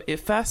like, but it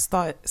first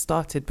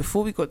started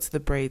before we got to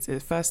the braids.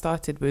 It first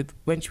started with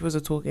when she was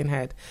a talking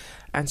head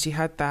and she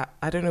had that,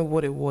 I don't know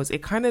what it was.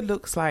 It kind of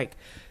looks like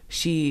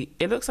she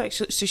looks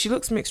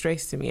mixed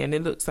race to me, and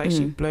it looks like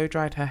she blow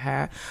dried her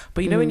hair.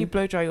 But you know when you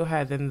blow dry your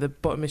hair, then the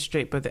bottom is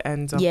straight, but the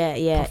ends are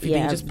puffy.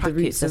 Then you just pack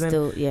it, so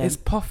then it's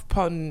puff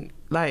pun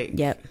like.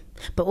 Yep.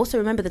 But also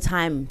remember the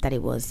time that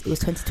it was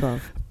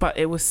 2012. But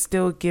it was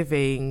still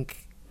giving.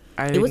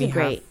 It wasn't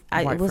great.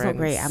 It was not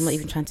great. I'm not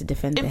even trying to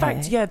defend it. In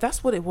fact, yeah,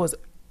 that's what it was.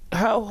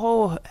 Her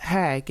whole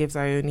hair gives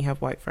I only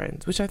have white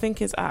friends, which I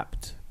think is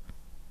apt.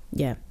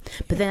 Yeah.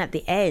 But then at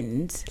the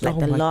end, like Oh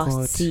the my last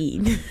God.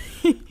 scene.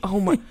 Oh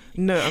my,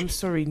 no, I'm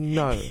sorry,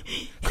 no.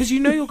 Because you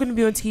know you're going to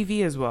be on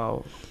TV as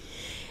well.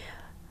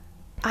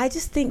 I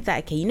just think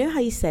that, okay, you know how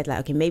you said,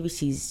 like, okay, maybe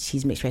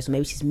she's mixed race, or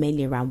maybe she's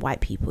mainly around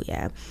white people,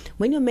 yeah?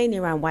 When you're mainly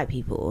around white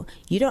people,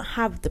 you don't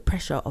have the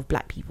pressure of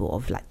black people,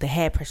 of like the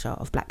hair pressure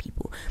of black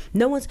people.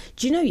 No one's,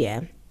 do you know,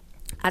 yeah?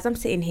 As I'm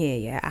sitting here,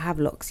 yeah, I have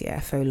locks,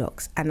 yeah, faux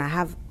locks, and I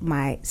have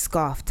my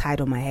scarf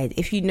tied on my head.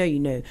 If you know, you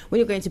know. When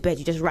you're going to bed,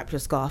 you just wrap your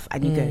scarf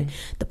and you go.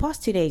 The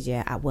past 2 days,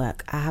 yeah, at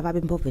work, have I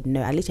been bothered?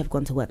 No, at least I've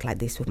gone to work like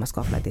this with my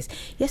scarf like this.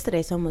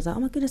 Yesterday, someone was like, oh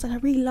my goodness, like, I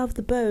really love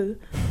the bow.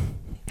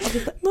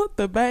 Not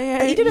the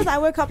bad. You don't know that I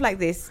woke up like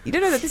this. You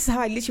don't know that this is how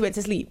I literally went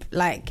to sleep.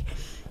 Like,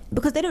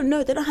 because they don't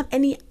know. They don't have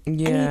any.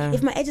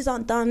 If my edges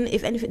aren't done,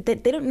 if anything, they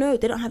don't know.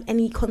 They don't have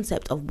any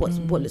concept of what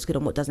looks good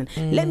and what doesn't.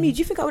 Let me. Do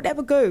you think I would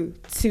ever go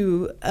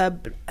to a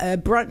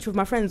brunch with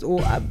my friends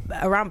or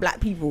around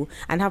black people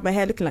and have my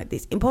hair looking like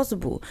this?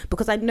 Impossible.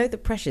 Because I know the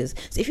pressures.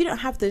 So if you don't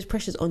have those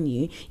pressures on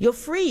you, you're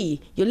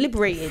free. You're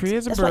liberated. Free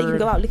as a That's why you can bird.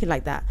 go out looking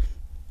like that.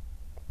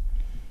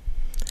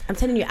 I'm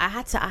telling you, I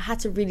had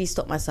to really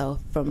stop myself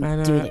from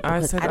doing it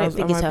because I don't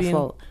think it's her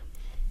fault.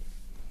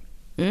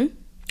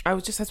 I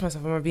was just said to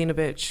myself, am I being a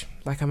bitch?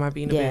 Like, am I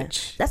being a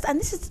bitch?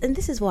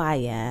 This is why,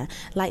 yeah.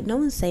 Like, no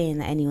one's saying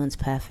that anyone's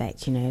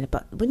perfect, you know.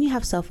 But when you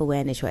have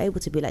self-awareness, you're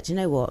able to be like, do you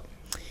know what?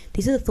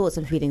 These are the thoughts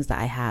and feelings that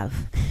I have.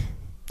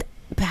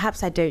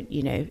 Perhaps I don't,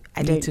 you know,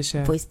 I don't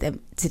voice them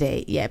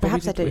today. Yeah,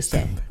 perhaps I don't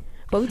share.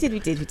 Well, we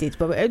did.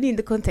 But we're only in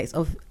the context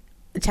of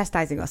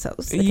chastising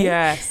ourselves. Okay?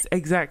 Yes,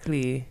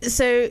 exactly.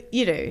 So,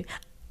 you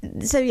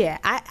know, so yeah,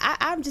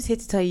 I'm just here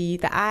to tell you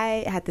that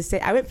I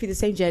went through the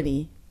same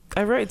journey.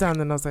 I wrote it down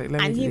and I was like,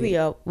 let me and here we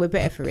are, we're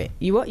better for it.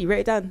 You what? You wrote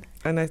it down?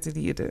 And I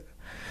deleted it.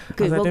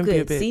 Good, well, don't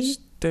good. Be a bitch. See?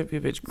 Don't be a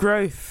bitch.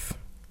 Growth.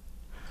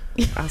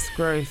 That's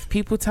growth.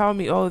 People tell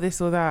me, oh, this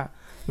or that.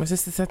 My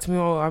sister said to me,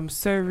 oh, I'm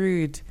so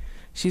rude.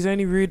 She's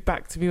only rude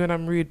back to me when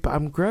I'm rude, but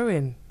I'm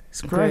growing.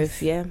 It's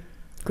growth. Yeah.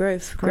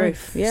 Growth.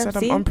 Yeah. Said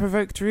I'm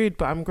unprovoked rude,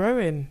 but I'm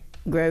growing.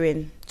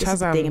 This is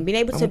the thing. And being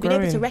able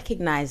to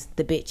recognize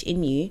the bitch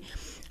in you,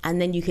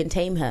 and then you can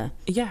tame her.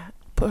 Yeah.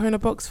 Put her in a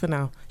box for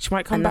now. She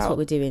might come and back that's what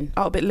we're doing.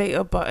 Out a bit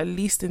later, but at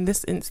least in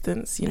this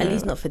instance, you know. At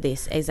least not for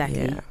this.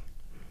 Exactly. Yeah.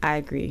 I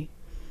agree.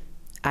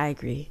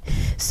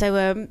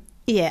 So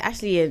yeah,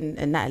 Ashley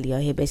and Natalie are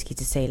here basically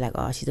to say like,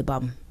 oh, she's a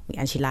bum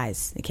and she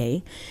lies.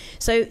 Okay,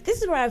 so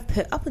this is where I've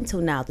put up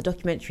until now the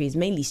documentary is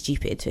mainly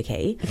stupid.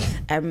 Okay,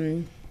 but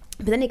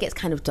then it gets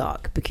kind of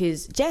dark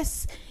because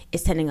Jess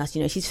is telling us,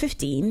 you know, she's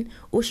 15.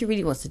 All she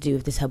really wants to do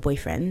with this her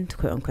boyfriend,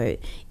 quote unquote,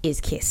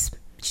 is kiss.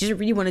 She doesn't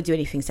really want to do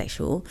anything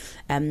sexual.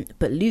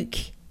 But Luke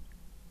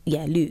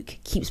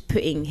keeps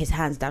putting his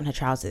hands down her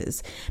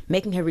trousers,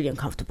 making her really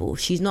uncomfortable.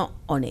 She's not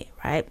on it,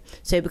 right?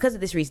 So because of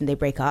this reason, they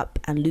break up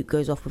and Luke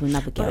goes off with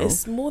another girl. But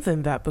it's more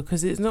than that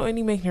because it's not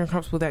only making her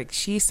uncomfortable, like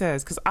she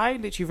says, because I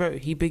literally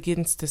wrote, he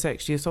begins to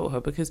sexually assault her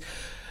because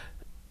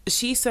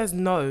she says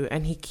no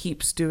and he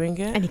keeps doing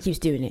it. And he keeps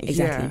doing it,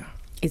 exactly. Yeah.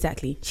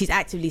 Exactly. She's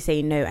actively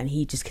saying no and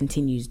he just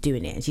continues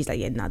doing it. And she's like,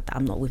 yeah, no,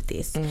 I'm not with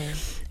this.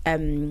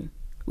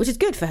 Which is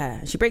good for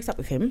her. She breaks up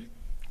with him.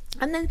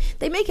 And then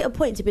they make it a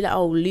point to be like,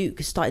 oh,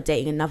 Luke started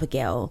dating another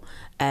girl.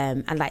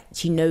 And like,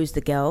 she knows the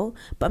girl.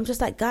 But I'm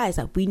just like, guys,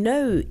 like, we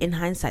know in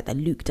hindsight that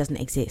Luke doesn't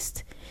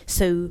exist.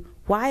 So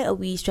why are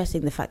we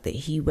stressing the fact that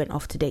he went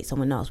off to date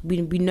someone else? We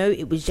know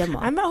it was Gemma.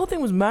 And that whole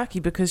thing was murky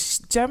because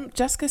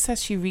Jessica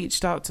says she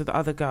reached out to the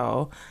other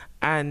girl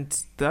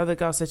and the other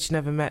girl said she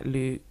never met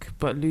Luke.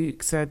 But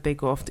Luke said they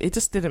got off. It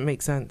just didn't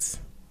make sense.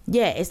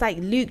 Yeah, it's like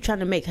Luke trying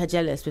to make her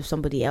jealous with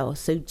somebody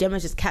else. So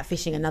Gemma's just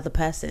catfishing another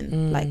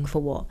person. Like,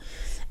 for what?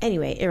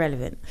 Anyway,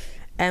 irrelevant.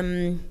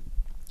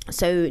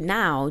 So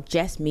now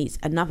Jess meets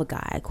another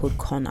guy called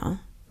Connor,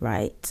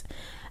 right?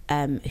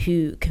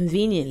 Who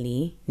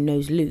conveniently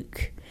knows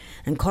Luke.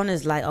 And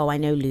Connor's like, oh, I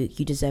know Luke.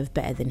 You deserve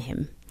better than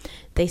him.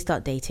 They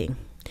start dating.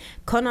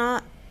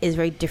 Connor is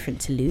very different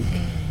to Luke.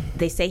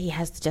 They say he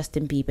has the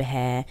Justin Bieber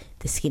hair,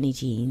 the skinny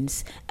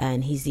jeans,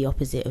 and he's the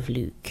opposite of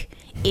Luke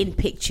in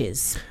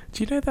pictures.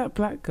 Do you know that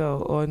black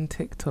girl on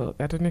TikTok?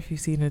 I don't know if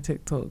you've seen her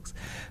TikToks,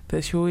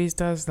 but she always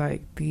does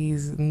like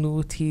these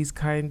noughties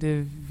kind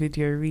of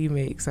video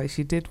remakes. Like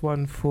she did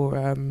one for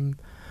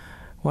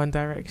One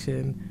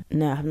Direction.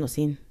 No, I have not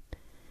seen.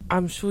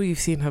 I'm sure you've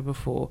seen her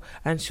before,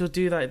 and she'll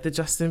do like the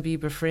Justin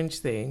Bieber fringe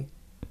thing.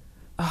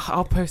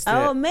 I'll post it.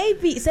 Oh,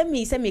 maybe send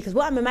me because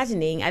what I'm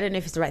imagining, I don't know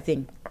if it's the right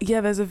thing.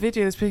 Yeah, there's a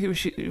video that's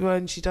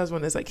when she does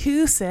one. It's like,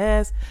 who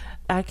says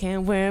I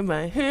can't wear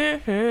my hair?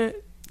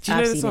 Do you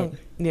know the song?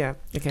 Yeah,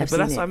 okay, but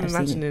that's what I'm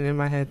imagining in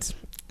my head.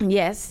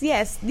 Yes,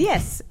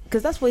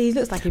 because that's what he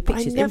looks like in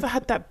pictures. I never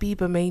had that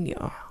Bieber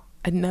mania.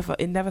 It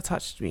never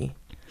touched me.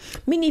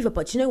 Me neither,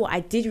 but you know what? I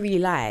did really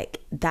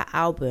like that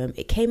album.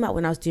 It came out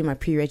when I was doing my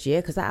pre-reg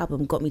year because that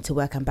album got me to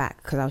work and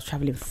back because I was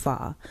traveling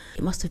far.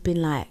 It must have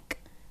been like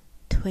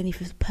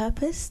 25th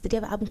Purpose. Did he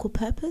have an album called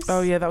Purpose?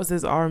 Oh yeah, that was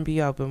his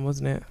R&B album,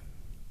 wasn't it?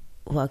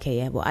 Well, okay,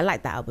 yeah. Well, I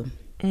like that album.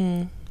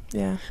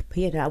 Yeah. But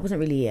yeah, no, I wasn't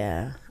really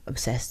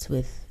obsessed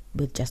with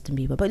with Justin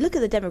Bieber. But look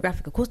at the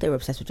demographic. Of course they were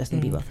obsessed with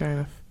Justin Bieber. Fair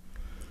enough.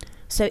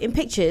 So in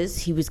pictures,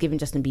 he was giving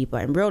Justin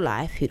Bieber. In real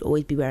life, he'd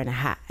always be wearing a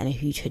hat and a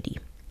huge hoodie.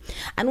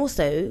 And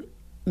also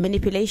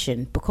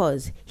manipulation,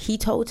 because he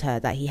told her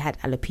that he had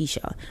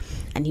alopecia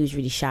and he was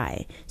really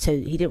shy. So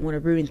he didn't want to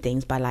ruin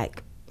things by,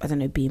 like, I don't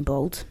know, being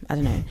bold. I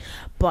don't know.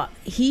 But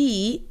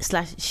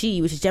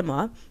he/she, which is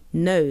Gemma,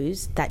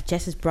 knows that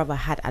Jess's brother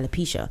had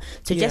alopecia.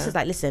 So Jess is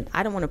like, listen,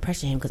 I don't want to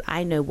pressure him because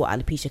I know what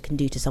alopecia can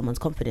do to someone's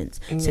confidence.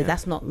 So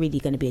that's not really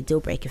going to be a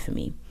deal breaker for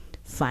me.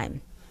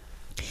 Fine.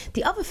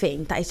 The other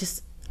thing that is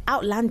just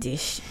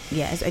outlandish,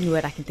 it's the only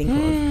word I can think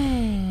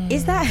of,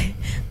 is that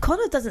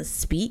Connor doesn't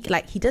speak.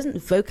 Like, he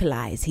doesn't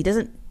vocalize. He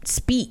doesn't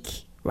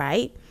speak,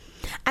 right?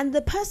 And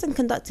the person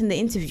conducting the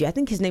interview, I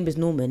think his name is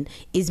Norman,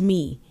 is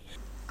me.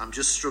 I'm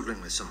just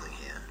struggling with something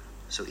here.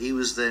 So he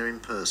was there in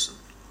person?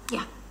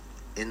 Yeah.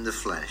 In the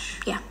flesh?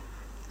 Yeah.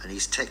 And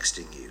he's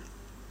texting you?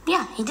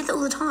 Yeah, he did it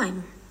all the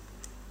time.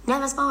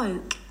 Never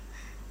spoke.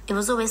 It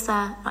was always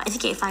like, if you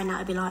get your phone out,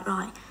 it'd be like,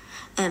 right,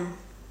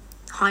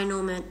 hi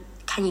Norman,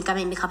 can you go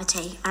make me a cup of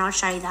tea? And I'll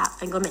show you that,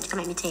 and go meant to come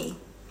make me tea.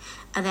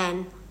 And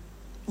then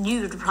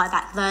you would reply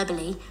back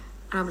verbally,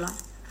 and I'm like,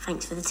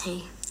 thanks for the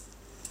tea.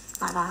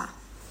 Like that.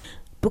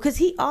 Because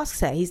he asks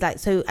her, he's like,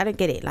 so I don't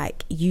get it,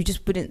 like, you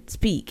just wouldn't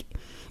speak.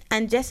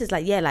 And Jess is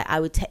like, yeah, like,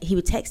 he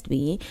would text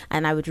me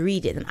and I would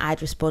read it and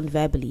I'd respond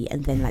verbally,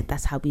 and then, like,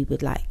 that's how we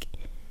would, like,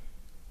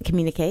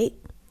 communicate.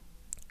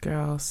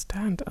 Girl,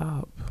 stand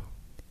up.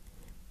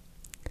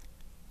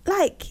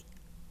 Like,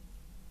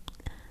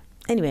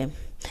 anyway,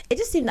 it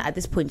just seemed that at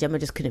this point Gemma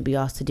just couldn't be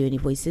asked to do any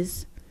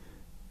voices.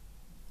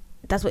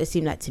 That's what it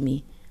seemed like to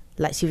me.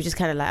 Like, she was just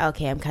kind of like,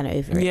 okay, I'm kind of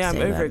over it. Yeah, I'm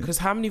over it, because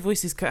how many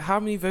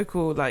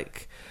vocal,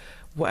 like,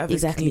 whatever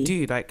can you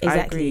do? Like, I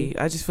agree.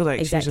 I just feel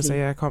like she was just like,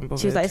 I can't bother.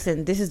 She was like,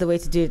 listen, this is the way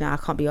to do it now. I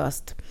can't be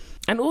asked.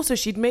 And also,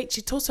 she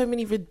told so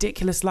many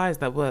ridiculous lies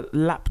that were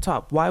lapped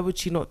up. Why would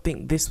she not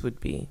think this would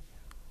be?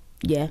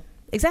 Yeah,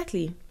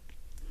 exactly.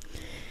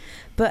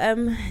 But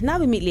now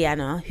we meet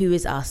Liana, who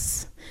is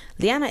us.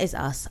 Liana is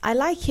us. I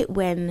like it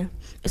when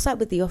it's like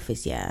with The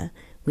Office,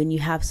 when you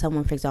have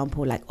someone, for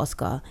example, like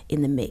Oscar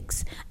in the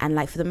mix, and,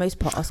 like, for the most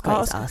part,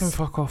 Oscar is us. Can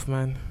fuck off,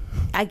 man.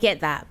 I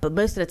get that, but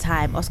most of the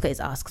time Oscar is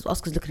us, because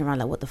Oscar's looking around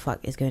like, what the fuck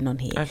is going on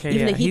here? Okay,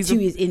 even though he too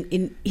is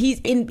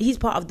he's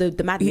part of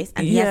the madness,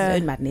 and he has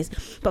his own madness,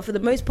 but for the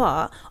most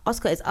part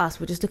Oscar is us.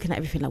 We're just looking at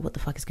everything like, what the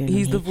fuck is going on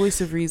here? He's the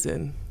voice of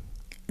reason.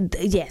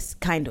 Yes,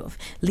 kind of.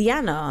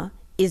 Liana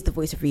is the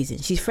voice of reason.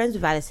 She's friends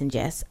with Alice and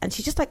Jess, and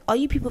she's just like, are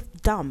you people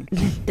dumb?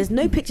 There's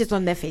no pictures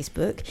on their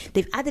Facebook.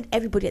 They've added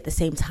everybody at the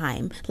same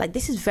time. Like,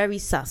 this is very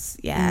sus,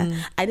 and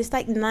it's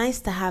like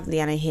nice to have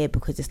Liana here,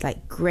 because it's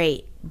like,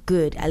 great,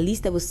 good, at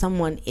least there was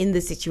someone in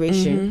the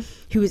situation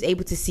who was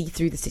able to see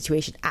through the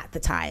situation at the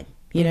time,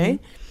 you know.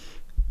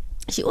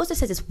 She also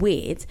says it's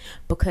weird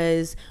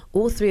because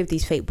all three of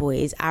these fake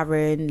boys,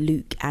 Aaron,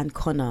 Luke and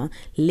Connor,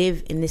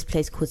 live in this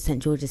place called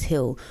St. George's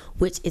Hill,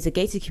 which is a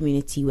gated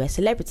community where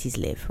celebrities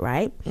live,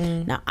 right?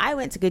 Now, I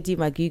went to go do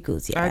my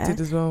Googles, I did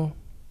as well.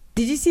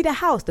 Did you see the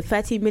house, the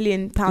 £13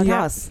 million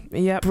house?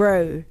 Yeah.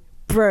 Bro.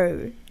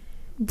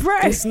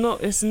 It's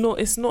not.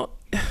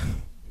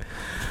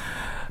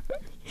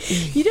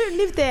 You don't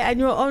live there and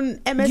you're on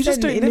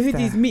MSN in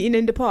hoodies meeting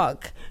in the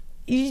park.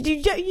 You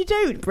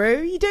don't, bro.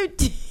 You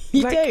don't.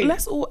 You don't.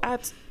 Let's all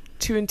add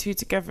 2 and 2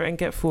 together and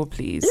get 4,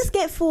 please. Let's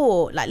get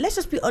 4. Like, let's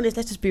just be honest.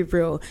 Let's just be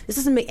real. This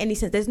doesn't make any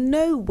sense. There's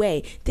no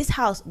way. This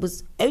house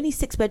was only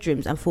 6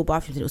 bedrooms and 4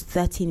 bathrooms, and it was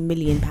 £13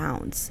 million.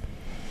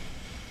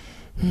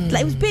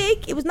 Like, it was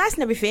big. It was nice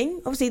and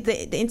everything. Obviously,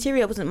 the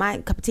interior wasn't my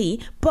cup of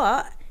tea,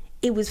 but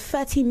it was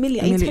 13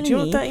 million. Are you telling me? Do you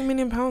know what £13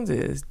 million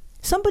is?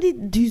 Somebody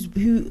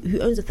who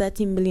owns a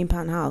 £13 million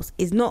house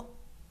is not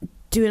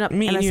doing up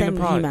meeting you in the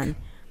park, man.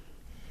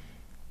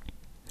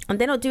 And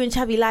they're not doing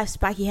Chavy Life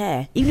spiky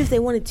hair. Even if they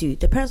wanted to,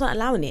 the parents aren't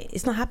allowing it.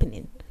 It's not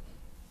happening.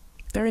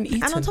 They're in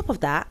Eton. And on top of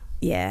that,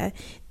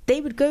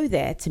 they would go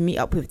there to meet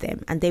up with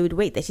them, and they would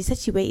wait there. She said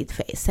she waited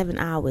for 7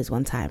 hours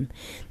one time.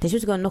 Then she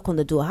was going to knock on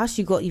the door. How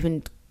she got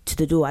even to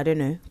the door, I don't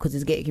know, because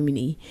it's a gated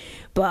community.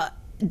 But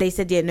they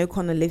said, no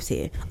Connor lives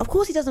here. Of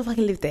course he doesn't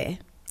fucking live there.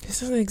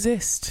 This doesn't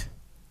exist.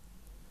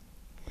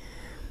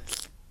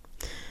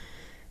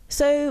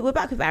 So we're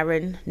back with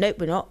Aaron. Nope,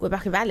 we're not. We're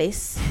back with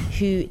Alice,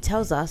 who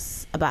tells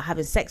us about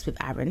having sex with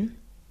Aaron.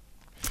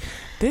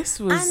 This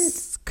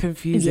was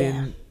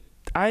confusing.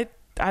 Yeah.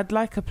 I'd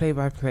like a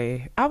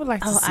play-by-play. I would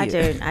like to see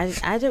it.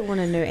 I don't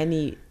want to know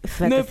any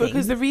further thing.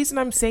 Because the reason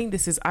I'm saying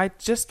this is I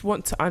just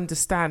want to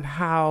understand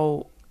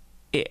how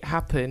it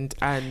happened.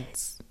 And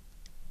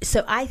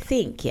so I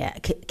think,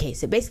 okay,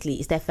 so basically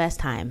it's their first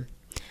time.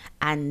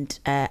 And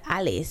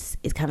Alice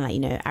is kind of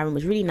like, Aaron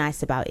was really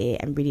nice about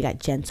it and really, like,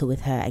 gentle with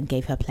her and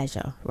gave her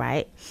pleasure,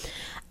 right?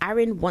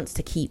 Aaron wants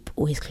to keep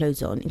all his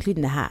clothes on,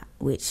 including the hat,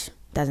 which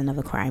that's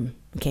another crime,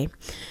 okay?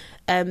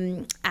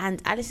 And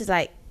Alice is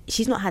like,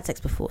 she's not had sex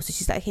before, so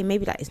she's like, okay,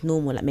 maybe, like, it's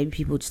normal, like, maybe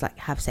people just, like,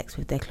 have sex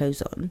with their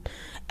clothes on.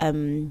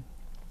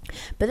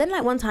 But then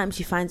like one time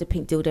she finds a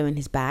pink dildo in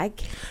his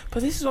bag.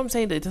 But this is what I'm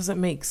saying, that it doesn't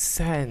make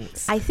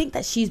sense. I think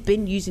that she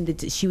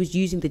was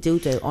using the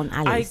dildo on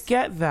Alice. I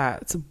get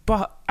that,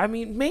 but I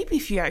mean, maybe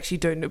if you actually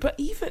don't know, but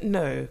even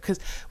no, because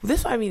this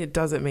is what I mean, it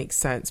doesn't make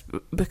sense,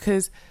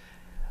 because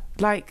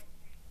like,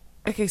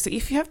 okay, so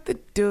if you have the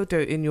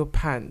dildo in your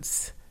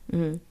pants,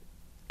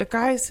 a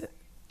guy's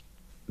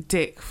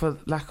dick, for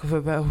lack of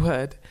a better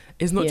word,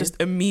 is not just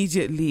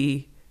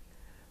immediately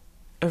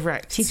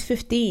erect. She's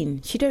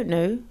 15. She don't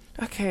know.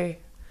 Okay.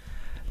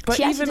 But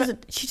she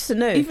doesn't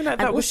know. Even at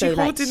that, and was also,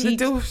 she holding like,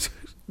 the dildo?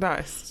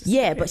 Nice.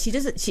 Yeah, but she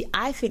doesn't.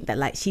 I think that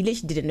like she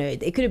literally didn't know.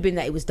 It could have been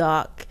that it was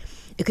dark.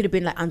 It could have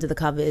been like under the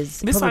covers.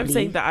 This is why I'm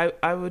saying that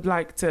I would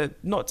like to,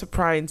 not to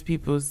pry into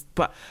people's,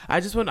 but I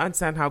just want to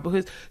understand how,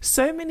 because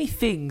so many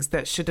things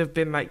that should have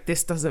been like,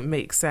 this doesn't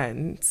make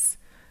sense.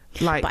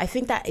 Like, but I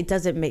think that it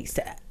doesn't make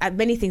sense.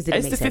 Many things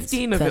didn't make sense. It's the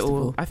 15 of it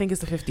all. I think it's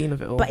the 15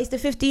 of it all. But it's the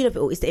 15 of it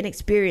all. It's the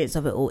inexperience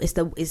of it all. It's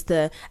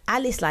the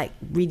Alice like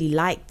really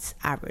liked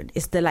Aaron.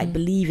 It's the like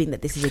believing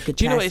that this is a good person.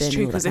 Do you know what, it's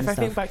true? Because if I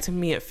think stuff. back to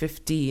me at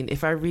 15,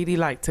 if I really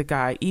liked a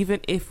guy, even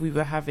if we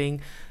were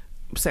having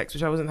sex,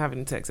 which I wasn't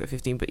having sex at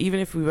 15, but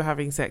even if we were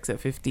having sex at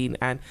 15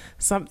 and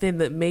something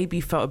that maybe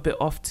felt a bit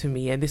off to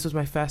me, and this was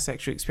my first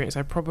sexual experience,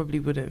 I probably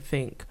wouldn't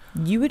think.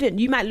 You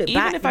might look even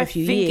back if in I a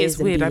few think years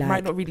it's weird, I like,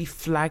 might not really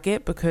flag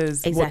it,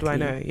 because exactly. What do I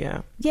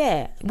know?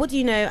 Yeah, what do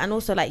you know? And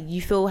also like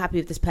you feel happy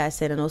with this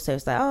person, and also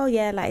it's like, oh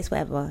yeah, like it's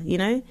whatever, you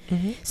know.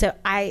 So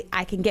I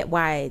can get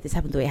why this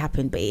happened the way it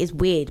happened, but it is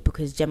weird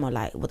because Gemma,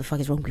 like, what the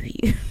fuck is wrong with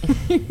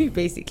you?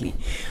 Basically,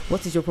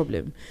 what is your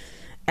problem?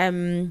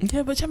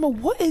 Yeah, but Gemma,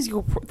 what is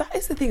your that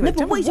is the thing. No,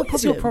 Gemma, what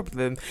is your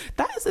problem?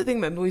 That is the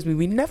thing that annoys me.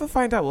 We never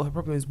find out what her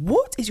problem is.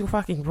 What is your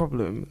fucking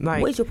problem?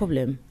 Like, what is your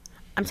problem?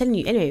 I'm telling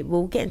you. Anyway,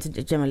 we'll get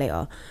into Gemma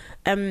later.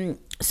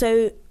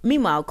 So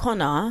meanwhile,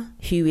 Connor,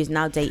 who is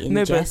now dating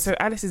Jess. But so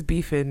Alice is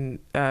beefing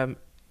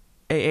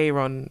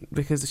Aaron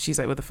because she's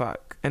like, what the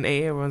fuck? And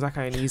Aaron's like,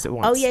 I only used it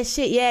once. Oh yeah,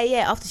 shit,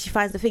 yeah. After she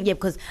finds the thing, yeah,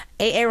 because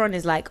Aaron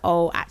is like,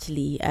 oh,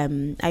 actually, I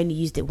only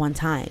used it one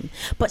time.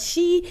 But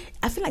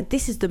I feel like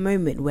this is the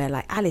moment where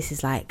like Alice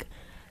is like,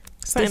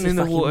 standing in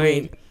the water.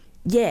 Weird.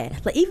 Yeah,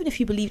 like even if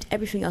you believed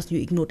everything else,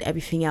 you ignored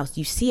everything else,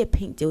 you see a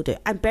pink dildo,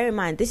 and bear in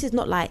mind, this is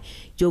not like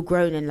you're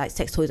grown and like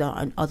sex toys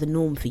are the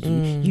norm for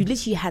you. You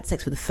literally had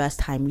sex for the first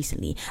time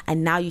recently,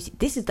 and now you see,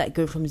 this is like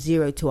going from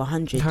 0 to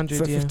 100 for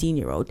a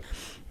 15-year-old.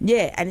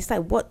 Yeah, and it's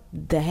like, what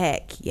the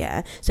heck?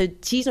 Yeah, so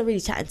she's not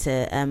really chatting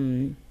to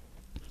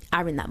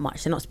Aaron that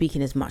much. They're not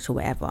speaking as much or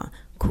whatever.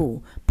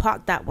 Cool.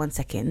 Park that 1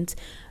 second.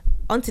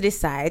 Onto this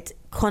side,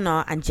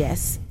 Connor and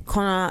Jess.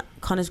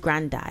 Connor's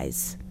grand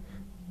dies.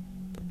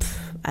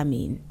 I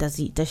mean,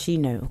 does she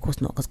know? Of course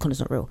not, because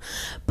Connor's not real.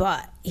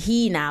 But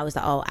he now is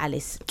like, oh,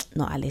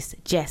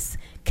 Jess,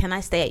 can I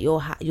stay at your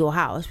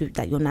house, with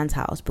like your nan's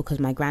house, because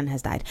my gran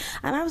has died?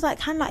 And I was like,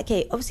 kind of like,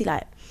 okay, obviously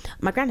like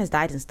my gran has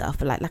died and stuff,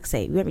 but like I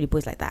say, we weren't really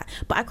boys like that.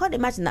 But I can't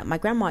imagine that my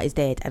grandma is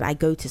dead and I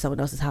go to someone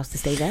else's house to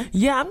stay there.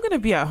 Yeah, I'm gonna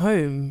be at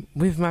home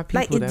with my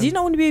people. Like, do you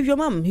not want to be with your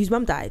mum whose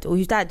mum died, or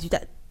whose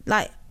dad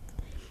like?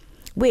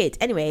 Weird.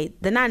 Anyway,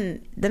 the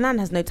nan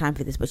has no time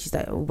for this, but she's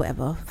like, oh,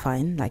 whatever,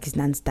 fine. Like, his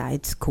nan's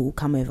died, cool,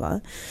 come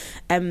over.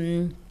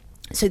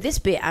 So this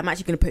bit, I'm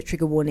actually going to put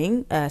trigger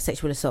warning,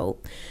 sexual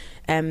assault.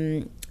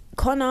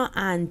 Connor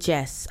and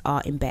Jess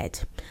are in bed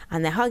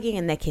and they're hugging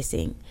and they're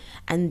kissing,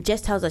 and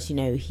Jess tells us,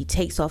 he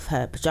takes off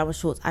her pajama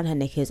shorts and her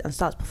knickers and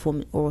starts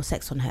performing oral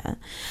sex on her,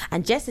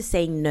 and Jess is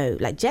saying no.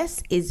 Like,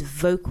 Jess is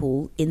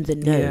vocal in the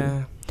no.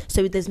 Yeah.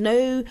 So there's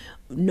no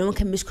one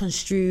can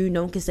misconstrue,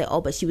 no one can say,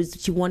 oh, but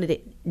she wanted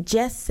it.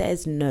 Jess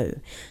says no.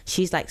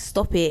 She's like,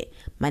 stop it,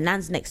 my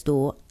nan's next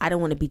door, I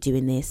don't want to be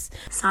doing this.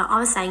 So I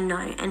was saying no,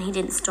 and he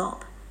didn't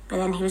stop, but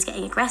then he was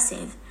getting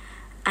aggressive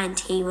and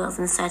he was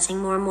inserting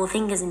more and more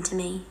fingers into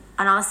me,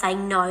 and I was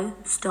saying no,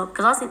 stop,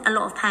 because I was in a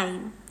lot of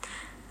pain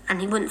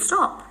and he wouldn't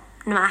stop.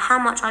 No matter how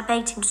much I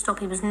begged him to stop,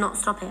 he was not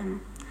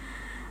stopping.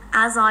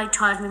 As I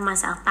tried to move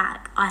myself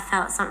back, I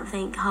felt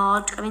something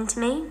hard go into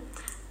me.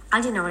 I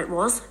didn't know what it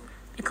was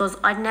because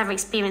I'd never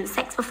experienced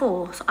sex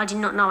before, so I did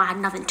not know I had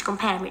nothing to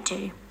compare it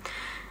to.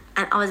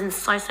 And I was in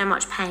so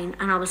much pain,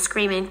 and I was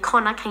screaming,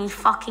 Connor, can you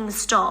fucking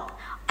stop?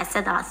 I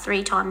said that like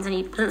 3 times and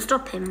he couldn't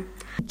stop him.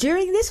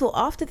 During this or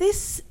after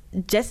this,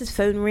 Jess's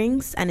phone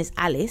rings and it's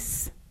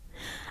Alice.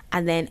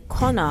 And then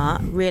Connor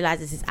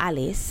realizes it's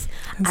Alice.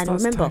 And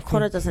remember, typing.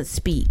 Connor doesn't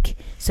speak.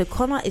 So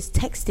Connor is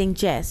texting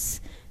Jess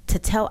to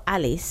tell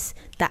Alice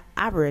that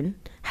Aaron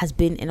has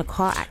been in a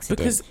car accident.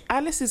 Because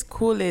Alice is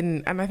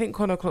calling, and I think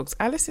Connor clocks,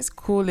 Alice is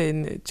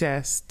calling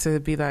Jess to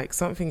be like,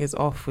 something is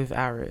off with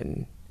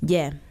Aaron.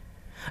 Yeah.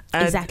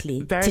 And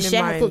exactly. To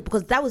share her thoughts,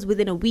 because that was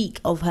within a week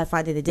of her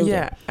finding the dildo.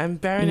 Yeah, and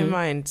bearing in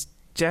mind,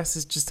 Jess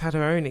has just had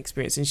her own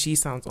experience and she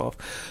sounds off.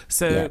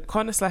 So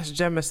Connor /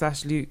 Gemma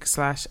 / Luke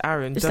 /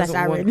 Aaron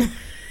doesn't want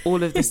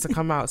all of this to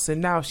come out. So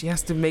now she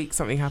has to make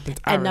something happen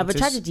to Aaron. Another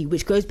tragedy,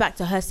 which goes back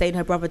to her saying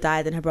her brother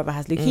died and her brother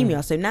has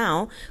leukemia. So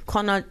now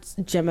Connor,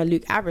 Gemma,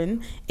 Luke,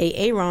 Aaron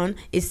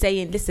is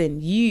saying, listen,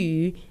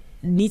 you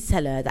need to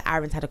tell her that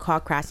Aaron's had a car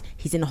crash,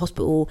 he's in the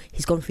hospital,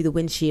 he's gone through the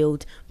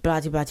windshield, blah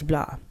blah blah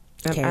blah.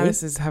 And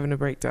Alice is having a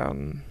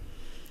breakdown.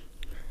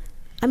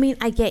 I mean,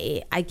 I get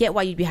it. I get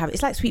why you'd be having.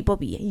 It's like Sweet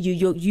Bobby.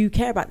 You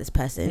care about this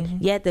person.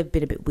 Yeah, they've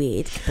been a bit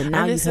weird, but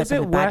now you've heard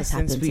something bad has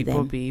happened to them. Sweet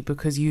Bobby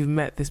because you've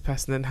met this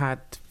person and had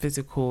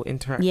physical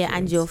interactions. Yeah,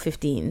 and you're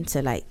 15,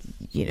 so like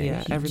you know, you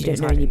don't know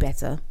heightened. any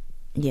better.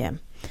 Yeah.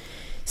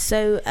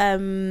 So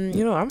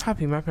you know, I'm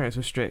happy my parents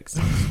were strict.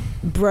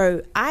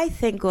 Bro, I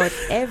thank God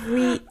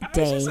every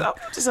day. I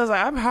was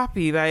like, I'm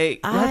happy. Like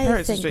my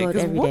parents were strict.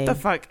 Because what the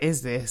fuck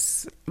is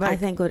this? Like, I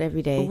thank God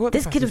every day.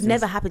 This could have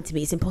never happened to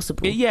me. It's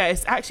impossible. Yeah,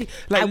 it's actually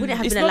like I wouldn't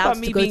have it's been not allowed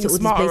about me to go being to all these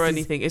smart or places.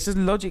 anything. It's just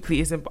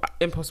logically it's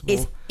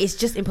impossible. It's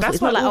just impossible. That's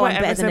It's not why like, all I'm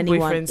my better than MSN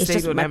anyone. boyfriends It's stayed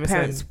just on my MSN.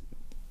 parents.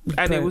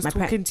 And Bro, it was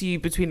talking to you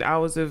between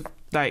hours of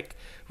like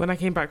when I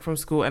came back from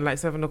school and like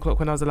 7 o'clock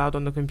when I was allowed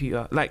on the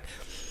computer. Like,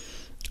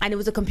 and it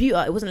was a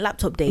computer. It wasn't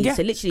laptop days. Yeah,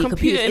 So literally,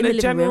 computer computers in the in a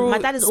living room. general My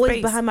dad is always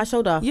space. behind my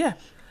shoulder. yeah,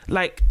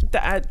 like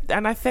that.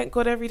 And I thank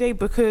God every day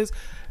because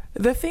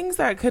the things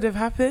that could have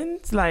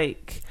happened,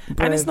 like,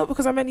 Bro. and it's not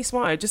because I'm any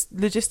smarter. Just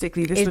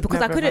logistically, this It's would because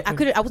never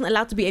happen. I wasn't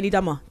allowed to be any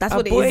dumber. That's A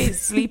what it boy is.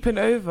 sleeping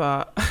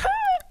over.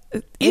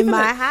 In Even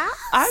my like- house.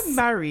 I'm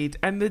married,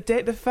 and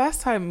the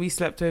first time we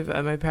slept over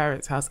at my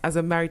parents' house as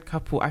a married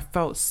couple, I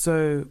felt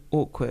so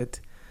awkward.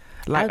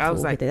 Like I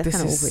was like, That's this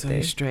kinda is awkward so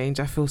though. strange.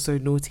 I feel so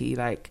naughty.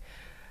 Like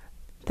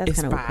That's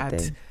it's kind of bad.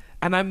 awkward.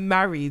 And I'm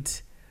married.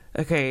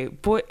 Okay,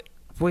 boy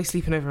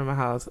sleeping over in my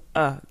house.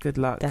 Good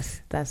luck.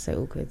 That's so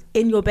awkward.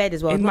 In your bed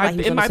as well. in Not my like he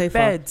was in on my the sofa.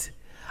 bed.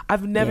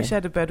 I've never Yeah.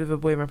 shared a bed with a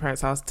boy in my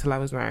parents' house till I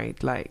was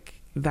married.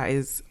 Like that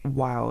is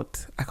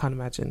wild. I can't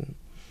imagine.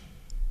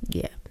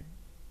 Yeah,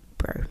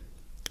 bro.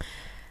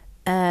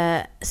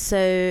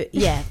 So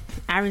yeah,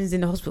 Aaron's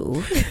in the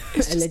hospital.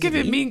 It's just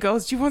giving allegedly. Mean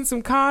Girls. Do you want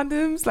some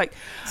condoms? Like,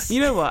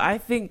 you know what? I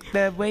think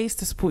there are ways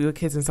to support your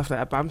kids and stuff like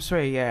that. But I'm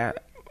sorry, yeah,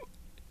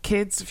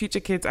 kids, future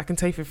kids, I can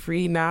tell you for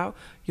free now,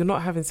 you're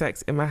not having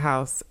sex in my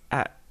house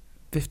at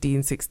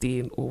 15,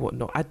 16 or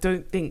whatnot. I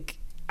don't think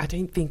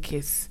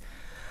it's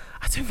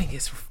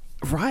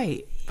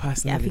right.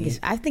 Personally, Yeah,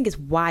 I think it's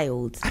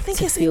wild. I think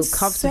to it's feel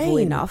comfortable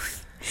insane.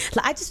 enough.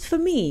 Like Alice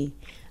me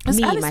was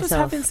myself.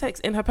 having sex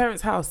in her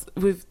parents' house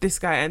with this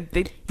guy, and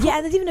they Yeah,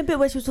 and there's even a bit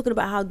where she was talking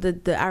about how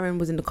the Aaron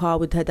was in the car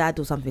with her dad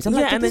or something. So I'm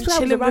Yeah, like, and this then guy was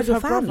chilling around with your her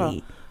brother.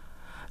 family.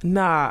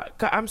 Nah,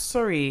 I'm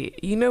sorry.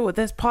 You know what?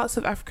 There's parts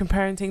of African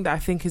parenting that I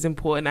think is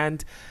important,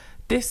 and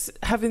this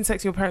having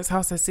sex in your parents'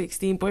 house at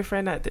 16,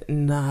 boyfriend at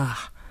nah.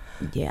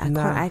 Yeah,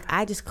 Nah.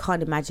 I just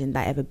can't imagine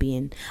that ever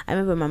being. I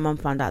remember my mum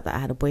found out that I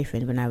had a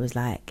boyfriend when I was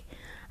like,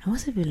 I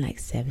must have been like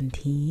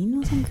 17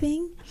 or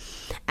something.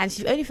 And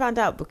she only found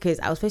out because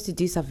I was supposed to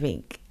do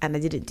something and I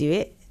didn't do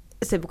it.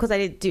 So because I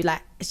didn't do,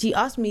 like, she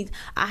asked me,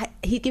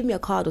 he'd give me a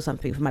card or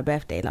something for my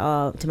birthday, like,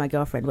 oh, to my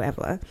girlfriend,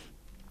 whatever.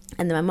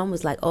 And then my mum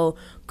was like, oh,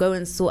 go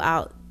and sort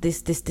out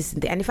this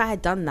and that. And if I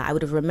had done that, I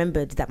would have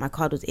remembered that my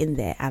card was in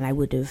there and I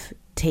would have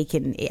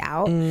taken it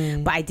out.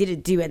 But I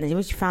didn't do it. And then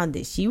when she found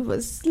it, she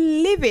was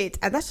livid.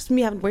 And that's just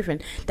me having a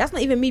boyfriend. That's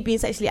not even me being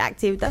sexually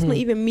active. That's not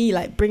even me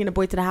like bringing a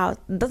boy to the house.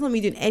 That's not me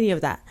doing any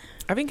of that.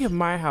 I think in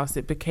my house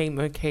it became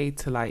okay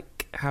to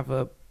like have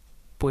a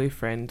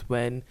boyfriend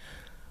when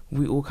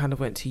we all kind of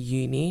went to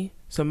uni.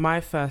 So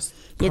my first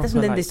Yeah, that's proper,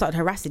 when then like, they started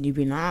harassing you,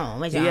 being like, oh,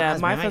 where's your yeah,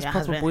 husband? my Where's first your proper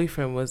husband?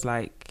 boyfriend was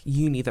like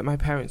uni that my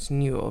parents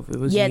knew of. It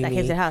was Yeah, uni. that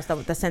came to the house.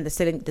 That sent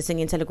the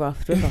singing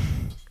telegraph. Remember?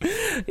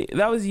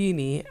 That was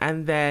uni,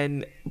 and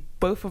then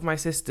both of my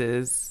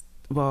sisters.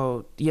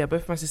 Well, yeah,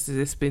 both of my sisters.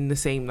 It's been the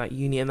same like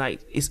uni, and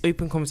like it's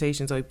open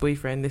conversations, like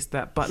boyfriend, this,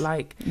 that. But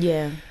like,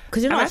 Yeah,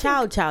 because you're And not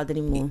I a child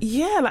anymore.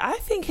 yeah, like I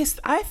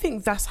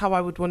think that's how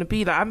I would want to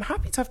be. Like I'm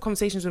happy to have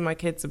conversations with my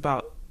kids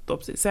about the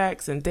opposite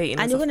sex and dating,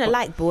 And you're stuff, gonna but-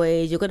 like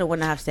boys. You're gonna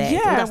want to have sex. all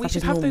Yeah, that we stuff should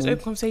is have those normal.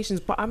 open conversations.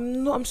 But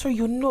I'm sorry,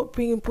 you're not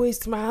bringing boys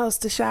to my house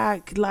to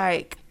shag,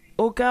 like,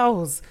 or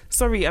girls.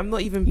 Sorry, I'm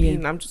not even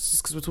being. I'm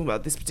just because we're talking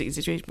about this particular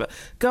situation. But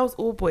girls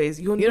or boys,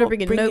 you're You're not not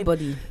bringing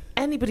nobody.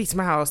 anybody to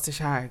my house to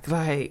shag.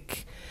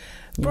 Like,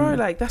 bro,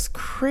 like that's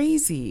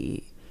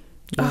crazy.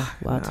 Yeah,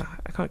 wild. Nah,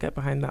 I can't get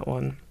behind that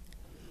one.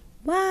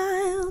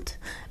 Wild.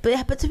 But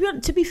yeah, but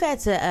to be fair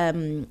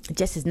to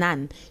Jess's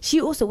nan, she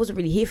also wasn't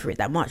really here for it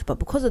that much, but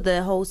because of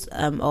the whole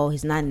oh,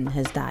 his nan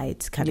has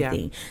died kind of Yeah.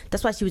 thing,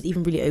 that's why she was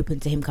even really open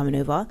to him coming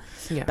over.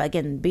 Yeah, But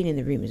again, being in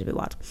the room is a bit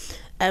wild.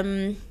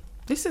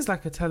 this is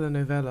like a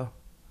telenovela.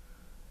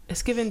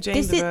 It's giving Jane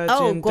This the is Virgin,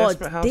 oh god,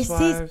 Desperate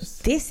Housewives.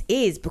 this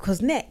is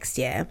because next,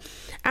 yeah,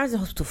 Aaron's in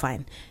hospital,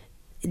 fine.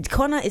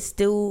 Connor is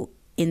still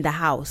in the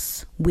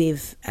house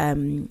with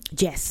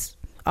Jess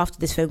after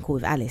this phone call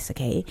with Alice,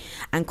 okay?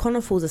 And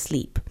Connor falls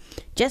asleep.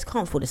 Jess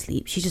can't fall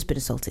asleep. She's just been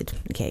assaulted,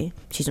 okay?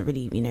 She's not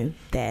really,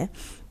 there.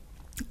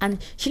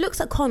 And she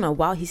looks at Connor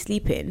while he's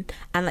sleeping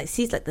and like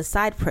sees like the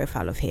side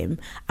profile of him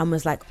and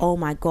was like, oh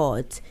my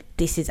god,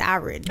 this is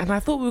Aaron. And I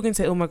thought we were going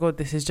to say, oh my god,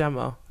 this is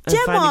Gemma. And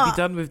Gemma! finally be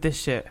done with this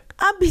shit.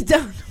 I'll be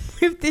done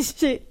with this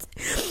shit.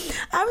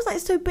 I was like,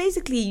 so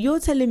basically you're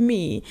telling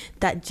me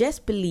that Jess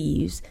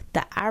believes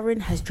that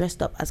Aaron has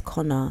dressed up as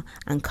Connor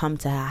and come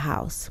to her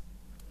house.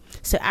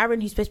 So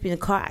Aaron, who's supposed to be in a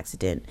car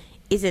accident,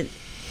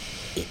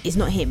 it's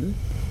not him,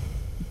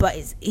 but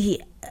it's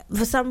he.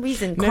 For some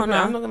reason, No, Connor.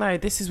 but I'm not gonna lie.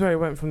 This is where it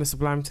went from the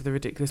sublime to the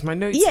ridiculous. My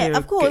notes Yeah, here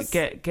of course.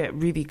 get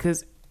really,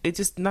 because it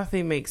just,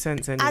 nothing makes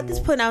sense anymore. At this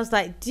point, I was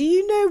like, do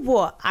you know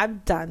what?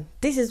 I'm done.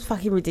 This is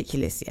fucking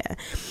ridiculous, yeah.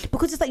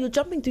 Because it's like you're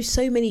jumping through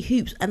so many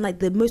hoops, and like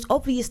the most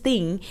obvious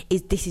thing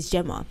is this is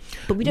Gemma,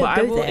 but we don't But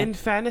go I will, there. in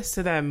fairness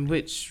to them,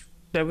 which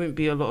there wouldn't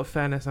be a lot of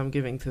fairness I'm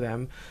giving to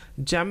them,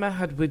 Gemma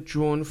had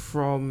withdrawn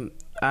from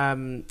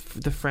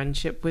the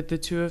friendship with the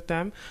two of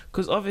them,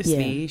 because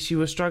obviously she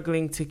was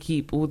struggling to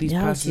keep all these No,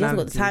 she hasn't got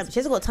personalities. the time. She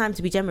hasn't got time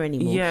to be Gemma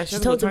anymore. Yeah, she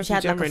hasn't told got them time she to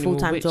had be like Gemma a anymore,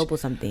 full-time which- job or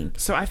something.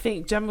 So I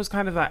think Gemma was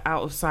kind of like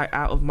out of sight,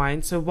 out of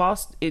mind. So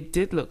whilst it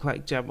did look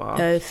like Gemma,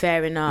 Oh,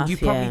 fair enough. you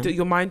probably yeah.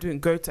 your mind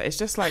wouldn't go to. It's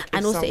just like,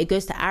 And if also, some- it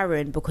goes to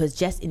Aaron because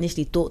Jess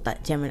initially thought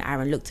that Gemma and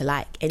Aaron looked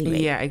alike.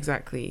 Anyway, yeah,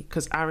 exactly,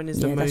 because Aaron is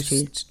the Yeah, that's true.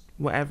 most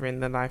whatever in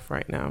their life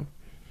right now.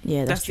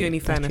 yeah, That's true. the only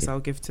That's fairness true. I'll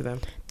give to them.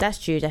 That's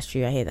true. That's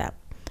true. I hear that.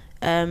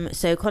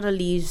 So Connor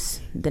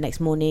leaves the next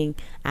morning,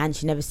 and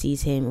she never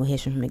sees him or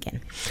hears from him again.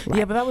 Right.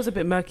 Yeah, but that was a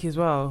bit murky as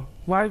well.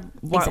 Why?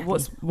 Exactly. Why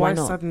Why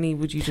not? suddenly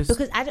would you just?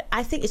 Because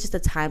I think it's just a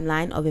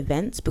timeline of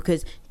events,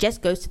 because Jess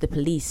goes to the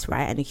police,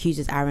 right, and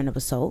accuses Aaron of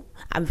assault.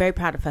 I'm very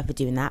proud of her for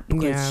doing that,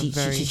 because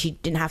Yeah, she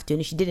didn't have to,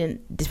 and if she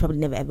didn't, this probably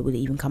never ever would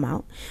have even come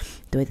out,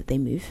 the way that they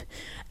move.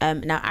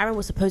 Now Aaron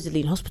was supposedly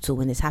in hospital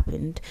when this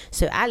happened,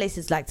 so Alice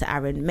is like to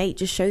Aaron, mate,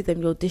 just show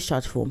them your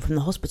discharge form from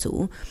the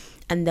hospital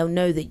and they'll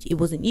know that it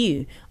wasn't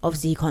you.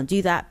 Obviously he can't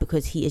do that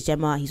because he is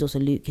Gemma, he's also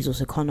Luke, he's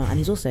also Connor, and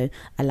he's also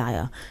a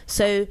liar.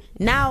 So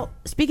now,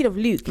 speaking of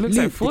Luke, looks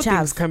Luke like four the chav,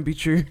 things can be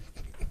true.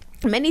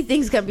 many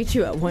things can be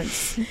true at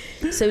once.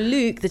 So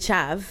Luke the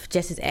chav,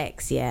 Jess's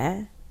ex,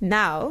 yeah,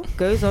 now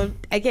goes on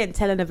again,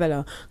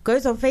 telenovela,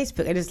 goes on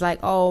Facebook and is like,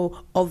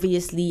 oh,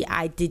 obviously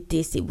I did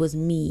this, it was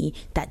me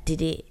that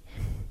did it,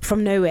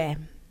 from nowhere.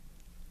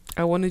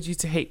 I wanted you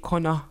to hate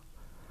Connor.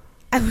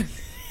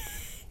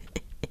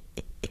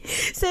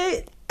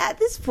 So at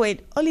this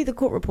point, Ollie the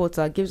court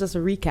reporter gives us a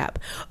recap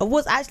of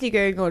what's actually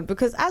going on,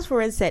 because as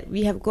Foren said,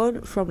 we have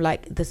gone from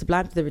like the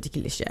sublime to the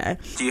ridiculous, yeah.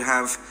 You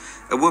have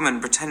a woman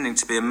pretending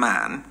to be a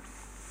man.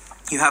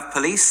 You have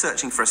police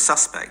searching for a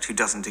suspect who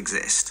doesn't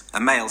exist, a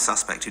male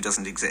suspect who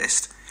doesn't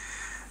exist.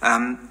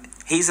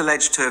 He's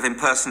alleged to have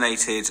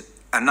impersonated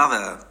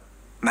another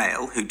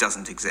male who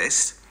doesn't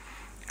exist.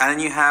 And then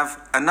you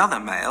have another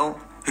male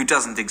who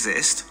doesn't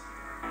exist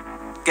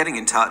getting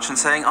in touch and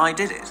saying, I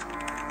did it.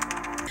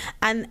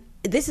 And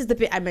this is the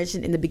bit I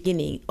mentioned in the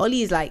beginning.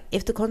 Ollie is like,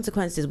 if the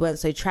consequences weren't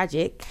so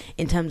tragic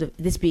in terms of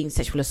this being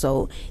sexual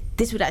assault,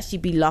 this would actually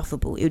be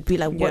laughable. It would be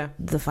like, what Yeah.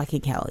 the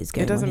fucking hell is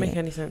going on? It doesn't make here?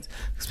 any sense.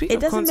 Speaking It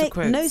of doesn't make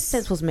consequence, no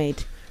sense. Was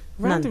made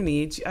None.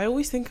 randomly, I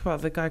always think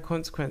about the guy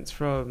Consequence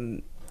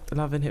from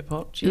Love and Hip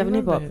Hop. Do you Love and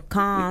Hip remember Hop, it?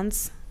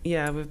 Cons.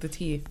 Yeah, with the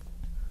teeth.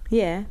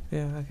 Yeah,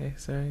 Yeah, okay,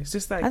 sorry. It's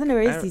just like I don't know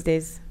where he is these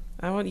days.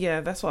 Yeah,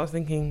 that's what I was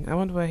thinking. I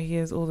wonder where he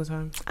is all the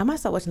time. I might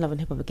start watching Love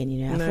and Hip Hop again.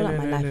 You know, I feel like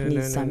my life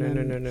needs some. no.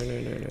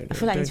 I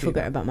feel like I need to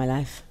forget about my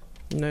life.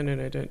 No,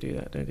 don't do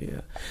that. Don't do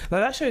that.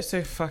 Like, that show is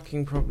so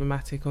fucking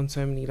problematic on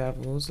so many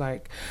levels.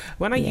 Like,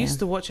 when I Yeah. used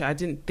to watch it, I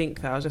didn't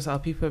think that. I was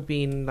just, people are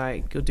being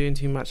like, you're doing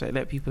too much. Like,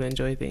 let people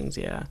enjoy things.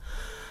 Yeah.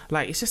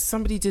 Like, it's just,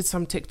 somebody did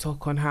some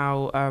TikTok on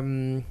how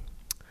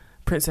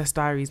Princess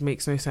Diaries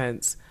makes no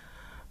sense.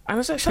 And I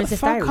was like, shut Princess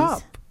the fuck Diaries?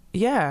 up.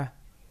 Yeah.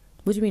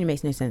 What do you mean it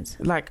makes no sense?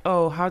 Like,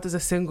 oh, how does a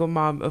single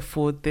mom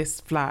afford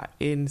this flat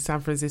in San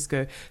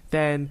Francisco?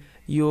 Then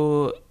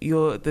you're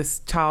this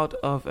child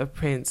of a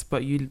prince,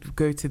 but you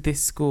go to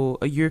this school,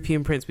 a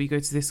European prince, but you go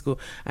to this school,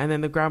 and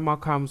then the grandma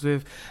comes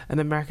with an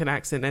American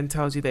accent and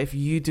tells you that if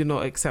you do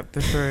not accept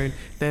the throne,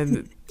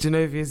 then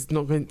Genovia is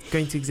not going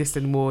to exist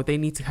anymore. They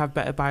need to have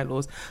better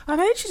bylaws. And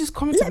I literally just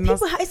commented. Let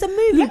people. It's a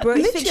movie, bro.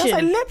 It's literally, I was fiction.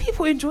 like, let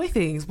people enjoy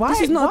things. Why?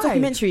 This is not a Why?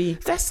 documentary.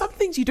 There's some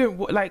things you don't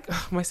like.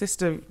 My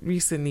sister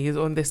recently is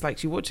on this. Like,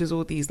 she watches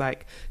all these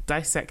like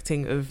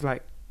dissecting of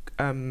like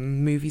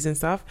movies and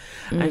stuff,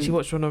 and she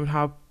watched one on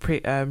how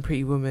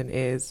Pretty Woman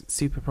is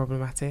super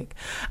problematic,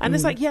 and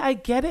it's like, yeah, I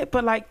get it,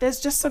 but like,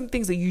 there's just some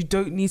things that you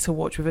don't need to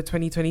watch with a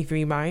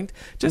 2023 mind.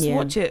 Just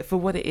watch it for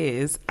what it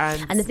is,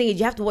 and the thing is,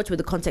 you have to watch with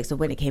the context of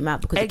when it came out,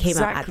 because it came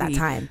out at that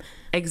time.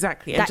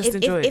 Exactly, and That just if,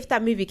 enjoy if, it. if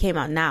that movie came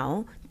out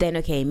now, then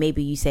okay,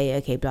 maybe you say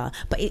okay, blah.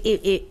 But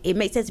it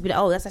makes sense to be like,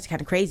 oh, that's actually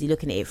kind of crazy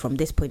looking at it from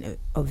this point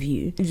of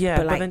view. Yeah,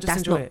 but but like, then just that's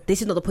enjoy not. it.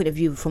 This is not the point of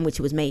view from which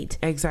it was made.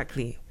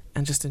 Exactly,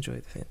 and just enjoy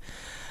the thing.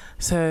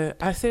 So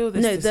I say all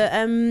this. No,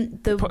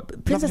 the Love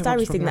Princess and Hip Hop is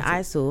Diaries thing that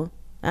I problematic. saw.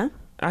 Huh?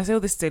 I say all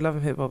this to say Love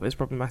and Hip Hop is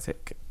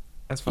problematic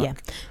as fuck.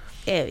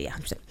 Yeah.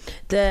 100%.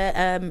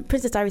 The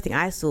Princess Diaries thing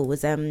I saw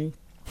was you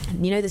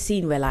know the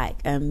scene where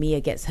like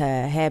Mia gets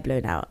her hair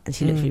blown out and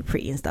she looks really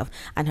pretty and stuff,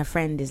 and her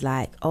friend is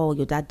like, oh,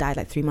 your dad died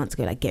like 3 months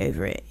ago, like get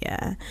over it.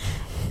 Yeah.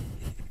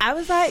 I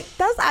was like,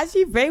 that's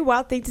actually a very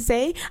wild thing to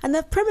say. And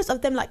the premise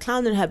of them like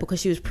clowning her because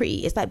she was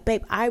pretty, it's like,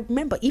 babe, I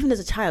remember even as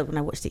a child when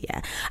I watched it,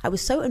 I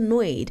was so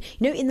annoyed.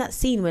 You know, in that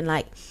scene when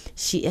like I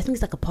think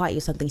it's like a party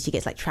or something, she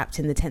gets like trapped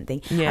in the tent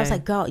thing. I was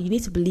like, girl, you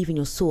need to believe in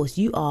your source.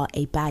 You are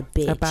a bad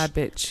bitch. A bad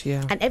bitch,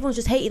 yeah. And everyone's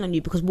just hating on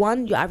you because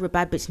one, you're either a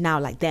bad bitch now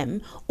like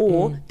them,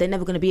 or they're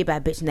never going to be a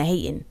bad bitch and they're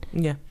hating.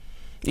 Yeah.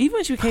 Even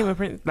when she became a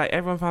prince, like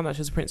everyone found out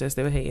she was a princess,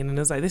 they were hating, and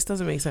it was like, this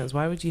doesn't make sense.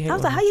 Why would you hate? I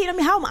was like, how you hating on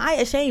me? How am I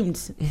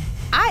ashamed?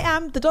 I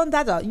am the Don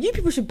Dada. You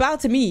people should bow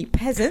to me,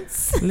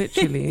 peasants.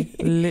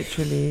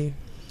 Literally.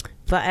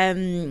 But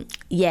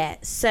yeah.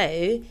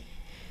 So,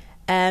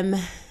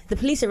 the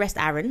police arrest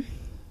Aaron,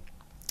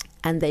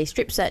 and they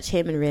strip search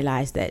him and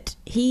realize that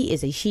he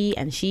is a she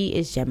and she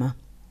is Gemma.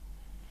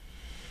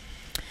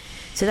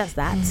 So that's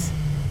that.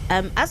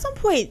 At some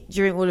point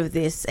during all of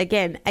this,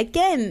 again,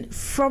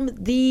 from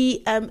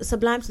the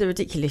sublime to the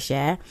ridiculous,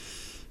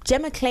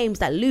 Gemma claims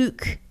that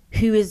Luke,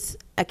 who is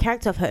a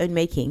character of her own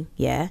making,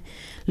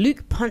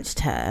 Luke punched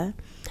her,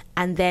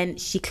 and then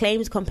she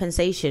claims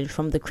compensation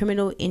from the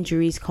Criminal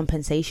Injuries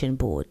Compensation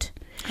Board.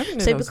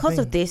 So because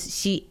of this,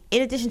 she,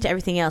 in addition to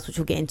everything else, which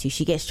we'll get into,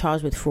 she gets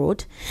charged with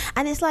fraud.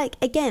 And it's like,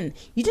 again,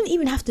 you didn't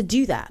even have to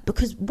do that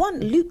because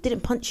one, Luke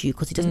didn't punch you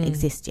because he doesn't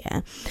exist,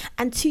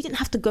 and two, you didn't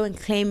have to go and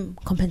claim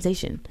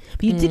compensation.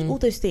 But you did all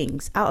those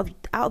things out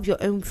of your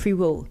own free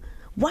will.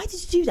 Why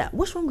did you do that?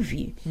 What's wrong with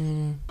you?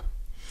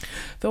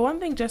 The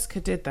one thing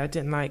Jessica did that I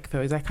didn't like,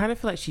 though, is I kind of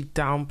feel like she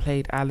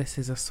downplayed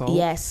Alice's assault.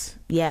 Yes,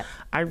 yeah.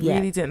 I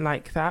really didn't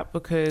like that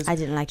because I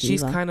didn't like it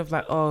she's either. kind of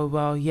like, oh,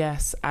 well,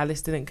 yes,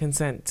 Alice didn't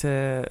consent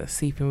to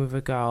sleeping with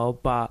a girl,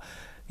 but,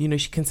 you know,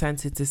 she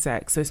consented to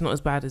sex, so it's not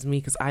as bad as me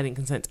because I didn't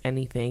consent to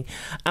anything.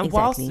 And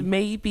whilst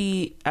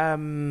maybe...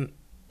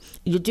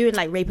 you're doing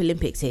like rape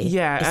Olympics here.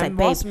 Yeah, it's and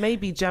like, whilst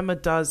maybe Gemma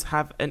does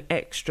have an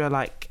extra,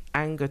 like,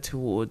 anger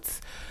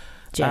towards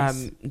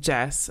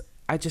Jess,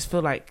 I just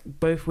feel like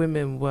both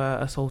women were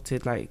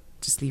assaulted. Like,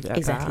 just leave it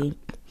at that.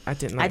 I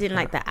didn't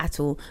like that at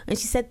all. And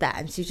she said that,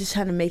 and she was just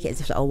trying to make it as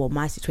if like, oh well,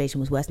 my situation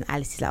was worse than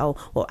Alice's. Like, oh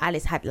well,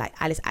 Alice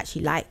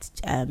actually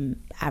liked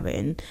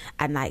Aaron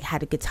and like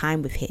had a good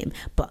time with him,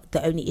 but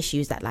the only issue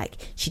is that like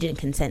she didn't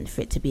consent for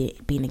it to be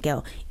being a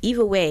girl.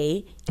 Either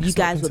way, you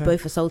guys were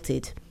both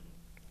assaulted,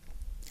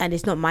 and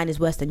it's not mine is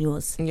worse than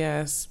yours.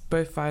 Yes,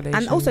 both violations.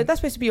 And also, that's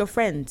supposed to be your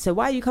friend. So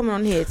why are you coming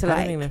on here to I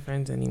don't think they're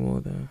friends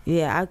anymore, though.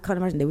 Yeah, I can't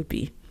imagine they would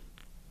be.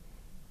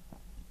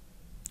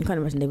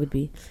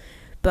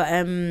 But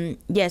so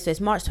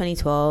it's March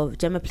 2012.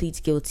 Gemma pleads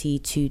guilty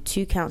to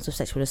 2 counts of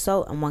sexual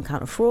assault and 1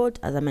 count of fraud,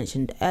 as I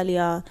mentioned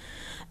earlier.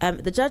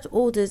 The judge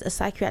orders a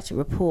psychiatric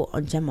report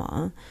on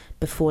Gemma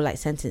before like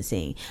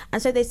sentencing,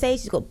 and so they say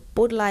she's got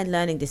borderline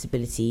learning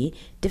disability,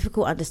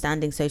 difficult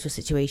understanding social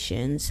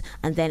situations,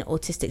 and then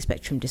autistic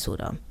spectrum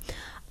disorder.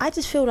 I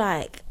just feel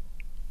like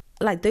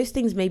those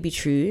things may be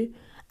true,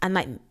 and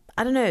like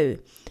I don't know,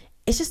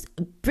 it's just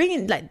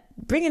bringing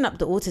up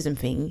the autism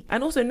thing.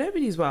 And also,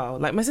 nobody's well.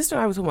 Like, my sister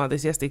and I were talking about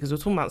this yesterday because we were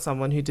talking about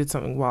someone who did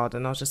something wild,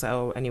 and I was just like,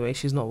 oh, anyway,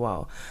 she's not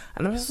well.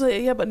 And I was just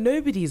like, yeah, but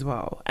nobody's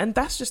well. And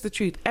that's just the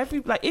truth.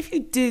 If you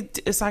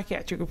did a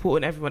psychiatric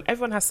report on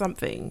everyone has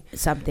something. Do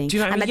you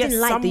know what I mean? And I didn't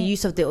like the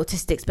use of the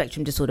autistic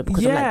spectrum disorder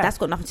because I'm like, that's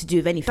got nothing to do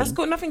with anything. That's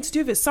got nothing to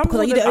do with it. Some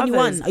because are you the only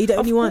one? Are you the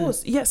only one? Of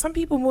course. Yeah, some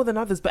people more than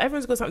others, but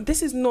everyone's got something.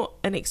 This is not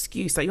an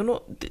excuse. Like,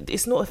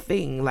 it's not a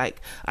thing.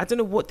 Like, I don't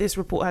know what this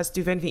report has to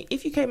do with anything.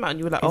 If you came out and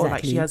you were like, oh,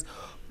 like she has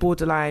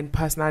borderline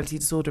personality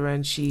disorder,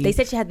 and they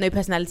said she had no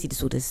personality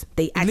disorders.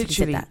 They actually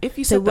literally said that. If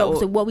you said that,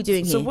 so what are we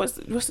doing here? So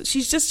what's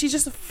she's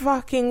just a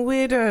fucking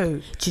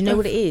weirdo. Do you know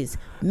what it is?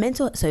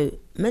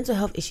 Mental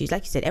health issues,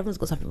 like you said, everyone's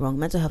got something wrong.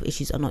 Mental health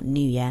issues are not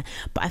new,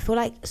 but I feel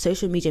like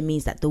social media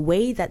means that the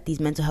way that these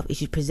mental health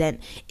issues present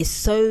is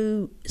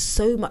so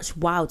much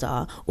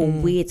wilder or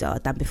weirder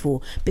than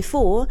before.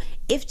 Before,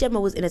 if Gemma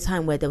was in a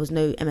time where there was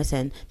no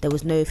MSN, there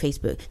was no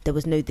Facebook, there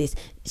was no this,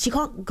 she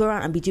can't go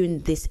around and be doing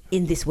this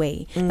in this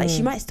way. Like,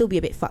 she might still be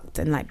a bit fucked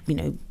and like, you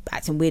know,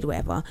 acting weird or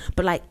whatever,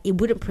 but like it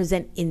wouldn't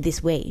present in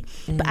this way.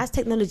 But as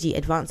technology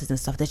advances and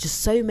stuff, there's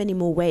just so many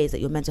more ways that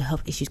your mental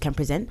health issues can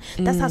present.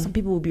 That's how some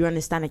people will be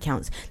running Stan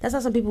accounts. That's how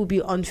some people will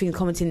be on things,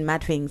 commenting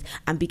mad things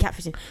and be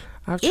catfishing.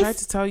 I've tried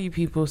to tell you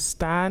people,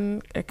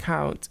 Stan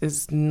account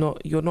is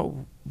not, you're not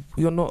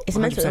it's a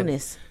mental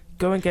illness.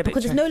 Go and get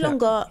because it.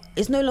 Because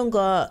it's no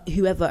longer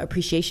whoever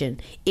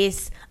appreciation.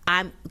 It's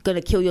I'm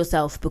gonna kill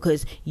yourself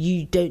because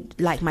you don't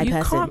like my person.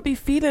 You can't be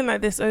feeling like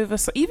this over.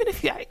 So even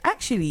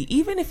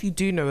if you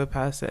do know a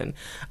person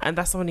and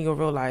that's someone in your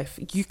real life,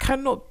 you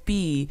cannot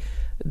be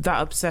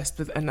that obsessed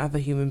with another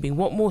human being.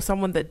 What more,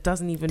 someone that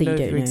doesn't even know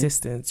your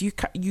existence?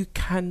 You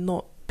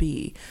cannot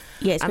be.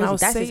 Yeah, it's crazy.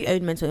 That's his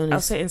own mental illness.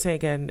 I'll say it and say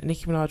again,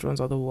 Nicki Minaj ones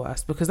are the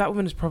worst because that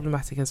woman is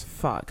problematic as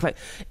fuck. Like,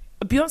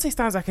 Beyonce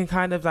stans, I can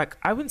kind of like,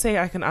 I wouldn't say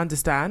I can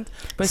understand,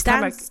 but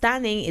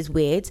standing is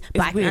weird,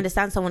 but I can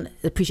understand someone's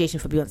appreciation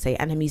for Beyonce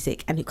and her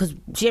music, and because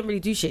she didn't really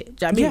do shit.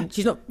 Do you know what I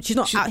mean? She's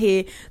not out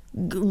here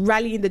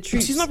rallying the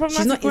troops. She's not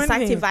problematic. She's not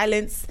inciting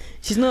violence.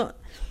 She's not.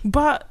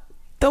 But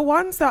the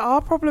ones that are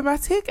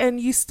problematic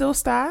and you still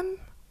stand,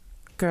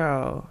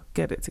 Girl,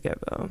 get it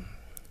together.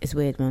 It's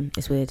weird, man.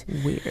 It's weird.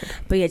 Weird.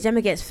 But yeah,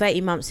 Gemma gets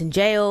 30 months in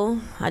jail.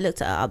 I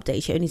looked at her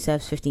update. She only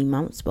serves 15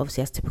 months, but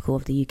obviously that's typical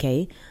of the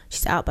UK.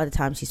 She's out by the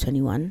time she's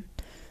 21.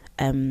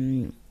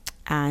 And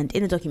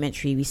in the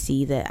documentary, we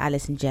see that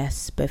Alice and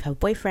Jess both have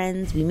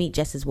boyfriends. We meet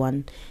Jess's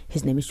one.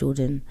 His name is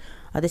Jordan.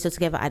 Are they still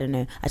together? I don't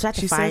know. I tried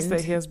to find... She says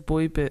that he has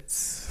boy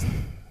bits.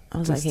 I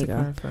was like, hey,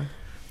 girl.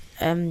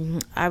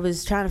 I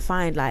was trying to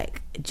find,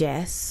 like,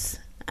 Jess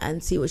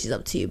and see what she's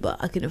up to,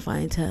 but I couldn't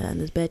find her, and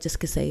there's bare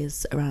Jessica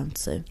Sayers around,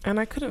 so... And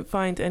I couldn't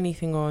find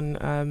anything on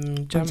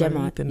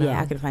Gemma. Yeah,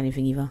 I couldn't find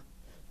anything either.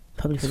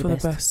 Probably for the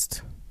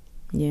best.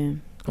 Yeah.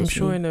 I'm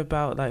sure in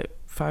about, like,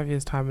 5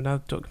 years' time,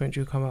 another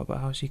documentary will come out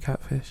about how she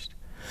catfished.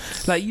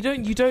 Like, you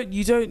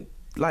don't,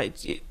 like,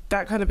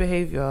 that kind of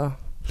behaviour.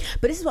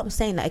 But this is what I'm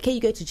saying, like, okay,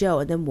 you go to jail,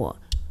 and then what?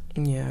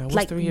 Yeah,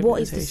 like,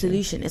 what is the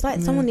solution? It's like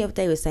someone the other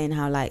day was saying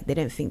how, like, they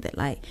don't think that,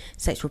 like,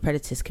 sexual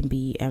predators can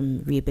be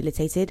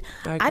rehabilitated.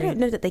 I don't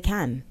know that they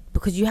can,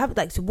 because you have,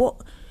 like, so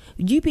what,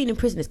 you being in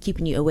prison is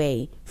keeping you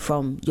away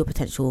from your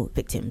potential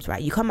victims,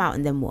 right? You come out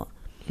and then what?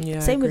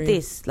 Yeah, same with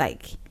this,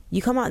 like,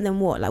 you come out and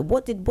then what? Like,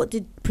 what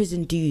did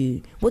prison do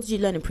you? What did you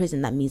learn in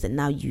prison that means that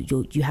now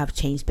you have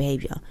changed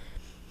behaviour?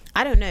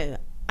 I don't know.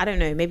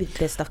 Maybe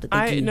there's stuff that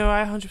they do. No,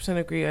 I 100%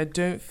 agree. I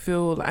don't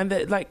feel, and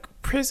that, like,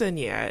 prison,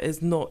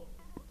 is not,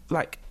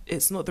 like,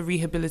 it's not the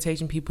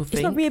rehabilitation people think.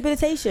 It's not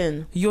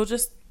rehabilitation. You're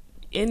just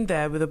in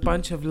there with a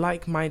bunch of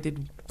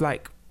like-minded,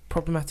 like,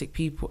 problematic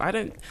people. I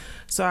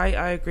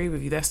agree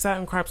with you. There's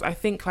certain crimes, I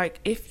think,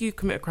 like, if you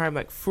commit a crime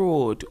like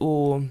fraud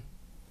or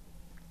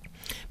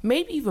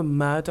maybe even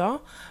murder,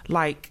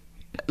 like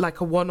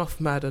a one-off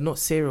murder, not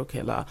serial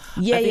killer.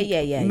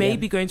 Yeah.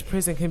 Maybe going to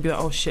prison can be like,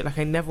 oh shit, like,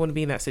 I never want to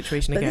be in that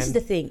situation again. But this is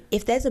the thing.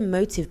 If there's a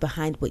motive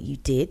behind what you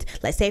did,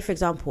 like, say, for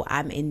example,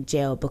 I'm in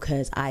jail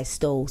because I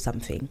stole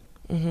something.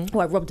 Mm-hmm.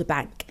 Or I robbed a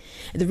bank.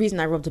 The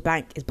reason I robbed a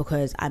bank is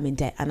because I'm in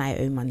debt and I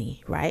owe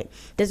money, right?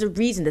 There's a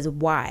reason, there's a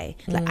why.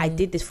 Like, I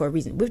did this for a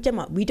reason. With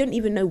Gemma, we don't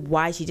even know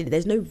why she did it.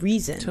 There's no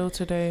reason. Till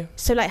today.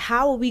 So, like,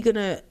 how are we going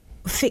to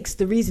fix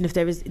the reason if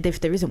there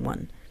isn't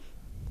one?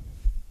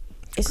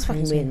 It's just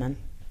fucking weird, man.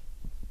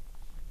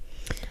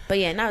 But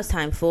yeah, now it's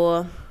time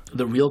for...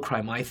 The real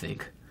crime, I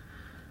think,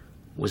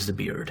 was the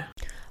beard.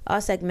 Our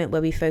segment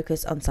where we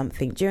focus on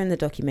something during the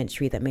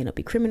documentary that may not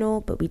be criminal,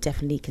 but we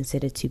definitely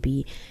consider to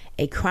be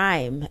a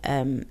crime.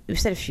 We've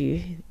said a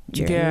few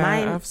during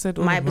mine. I've said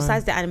all of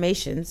besides mine. the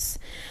animations,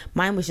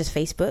 mine was just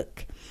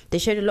Facebook. They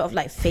showed a lot of,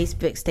 like,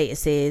 Facebook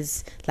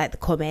statuses, like the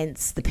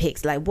comments, the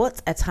pics. Like,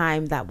 what a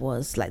time that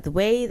was. Like, the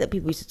way that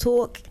people used to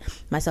talk,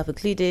 myself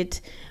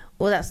included,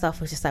 all that stuff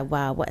was just like,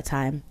 wow, what a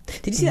time.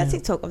 Did you see that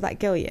TikTok of that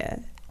girl,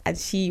 And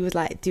she was,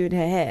 like, doing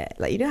her hair.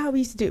 Like, you know how we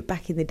used to do it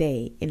back in the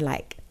day in,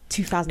 like,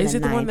 2009. Is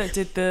it the one that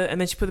did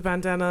and then she put the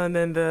bandana and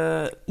then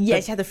she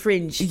had the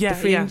fringe. She had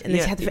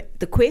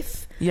the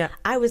quiff. Yeah.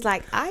 I was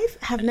like, I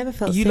have never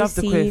felt so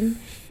seen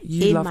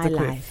in my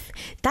life.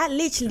 That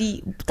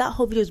literally, that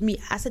whole video was me.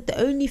 I said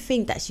the only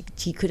thing that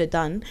she could have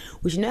done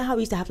was, you know how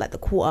we used to have, like, the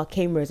quarter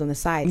cameras on the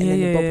side and then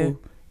the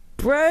bubble.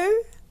 Bro,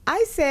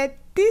 I said,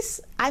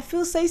 I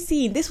feel so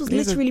seen. This was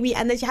literally me.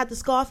 And then she had the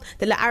scarf,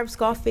 the, like, Arab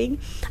scarf thing.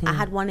 I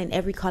had one in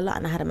every colour,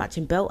 and I had a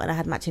matching belt, and I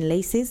had matching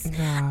laces,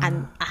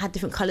 and I had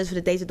different colours for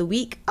the days of the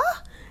week.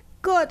 Oh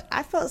God,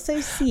 I felt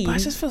so seen. But I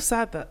just feel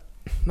sad that,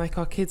 like,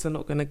 our kids are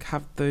not going to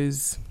have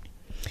those.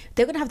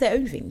 They're going to have their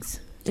own things.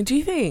 Do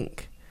you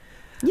think?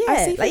 Yeah,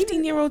 I see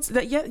 15-year-olds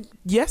that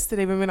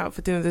yesterday when we went out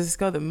for dinner, there's this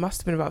girl that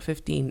must have been about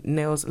 15,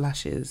 nails,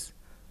 lashes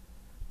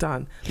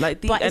done,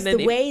 like, but it's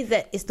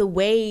the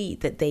way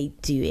that they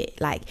do it.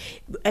 Like,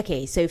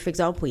 okay, so for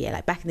example,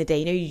 like, back in the day,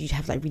 you know, you'd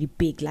have, like, really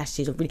big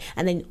lashes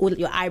and then all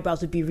your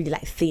eyebrows would be really,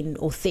 like, thin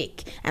or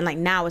thick, and, like,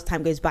 now as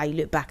time goes by, you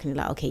look back and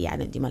you're like, okay, yeah, I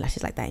don't do my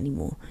lashes like that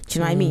anymore. Do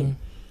you know what I mean?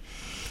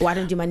 Or I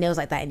don't do my nails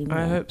like that anymore.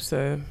 I hope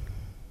so,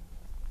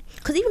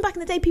 because even back in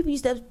the day,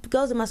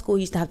 girls in my school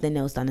used to have their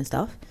nails done and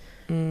stuff.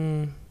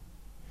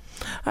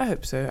 I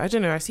hope so. I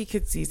don't know. I see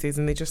kids these days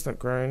and they just not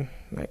grown.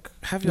 Like,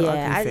 have your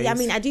ugly face. I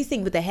mean, I do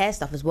think with the hair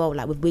stuff as well,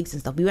 like with wigs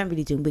and stuff, we weren't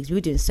really doing wigs. We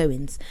were doing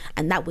sew-ins,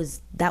 and that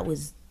was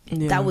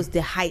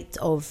the height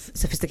of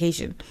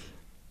sophistication.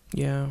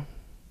 Yeah.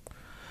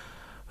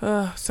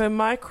 So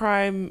my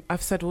crime,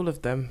 I've said all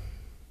of them.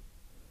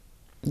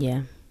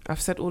 Yeah.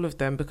 I've said all of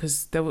them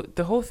because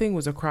the whole thing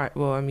was a crime.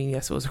 Well, I mean,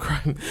 yes, it was a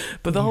crime,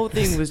 but the whole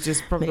thing was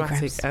just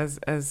problematic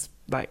as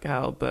like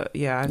hell. But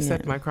yeah, I've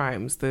said my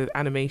crimes. The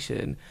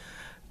animation.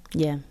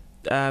 Yeah.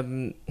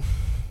 The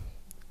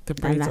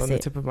braids on the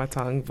tip of my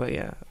tongue, but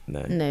yeah,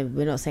 no,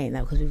 we're not saying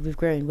that because we've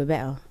grown. We're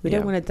better. We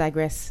don't want to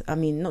digress. I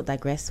mean, not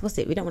digress. What's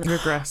it? We don't want to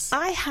regress.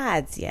 I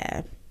had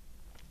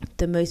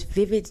the most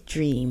vivid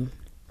dream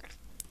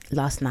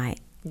last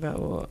night. About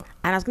what?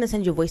 And I was going to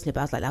send you a voice note,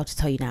 but I was like, I'll just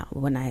tell you now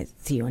when I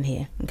see you on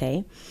here.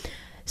 Okay.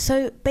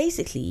 So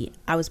basically,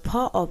 I was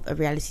part of a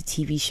reality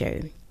TV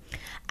show,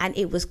 and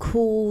it was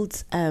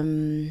called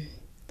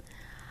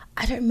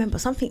I don't remember,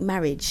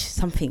 marriage,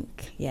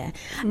 yeah.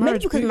 Maybe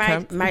because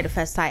Married at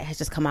First Sight has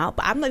just come out,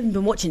 but I've not even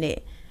been watching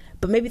it.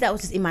 But maybe that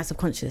was just in my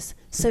subconscious.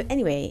 So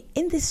anyway,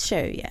 in this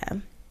show,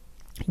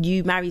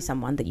 you marry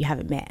someone that you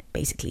haven't met,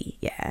 basically,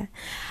 yeah,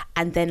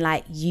 and then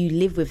like you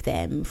live with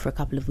them for a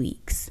couple of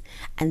weeks,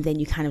 and then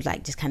you kind of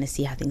like just kind of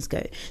see how things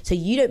go. So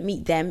you don't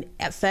meet them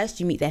at first;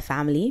 you meet their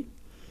family.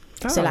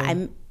 Oh. So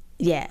like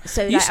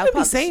so you like, shouldn't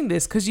be saying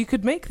this because you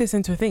could make this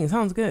into a thing. It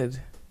sounds good.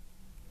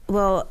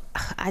 Well,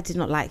 I did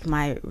not like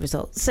my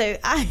results. So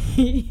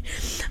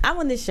I'm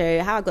on this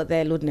show. How I got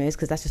there, Lord knows,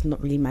 because that's just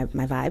not really my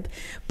vibe.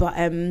 But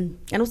and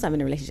also I'm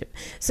in a relationship.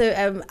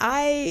 So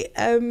I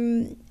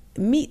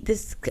meet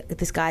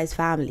this guy's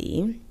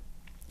family.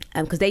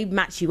 Because they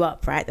match you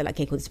up, right? They're like,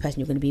 okay, cool, this person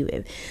you're going to be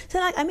with. So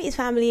like I meet his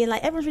family, and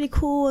like everyone's really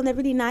cool and they're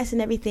really nice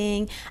and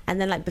everything. And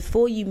then like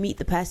before you meet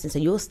the person, so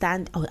you'll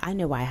stand. Oh, I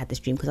know why I had this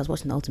dream, because I was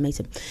watching The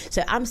Ultimatum.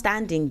 So I'm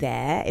standing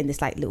there in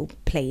this like little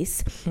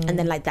place, and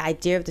then like the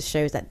idea of the show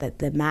is that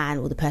the man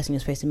or the person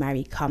you're supposed to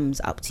marry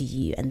comes up to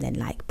you and then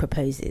like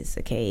proposes,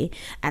 okay?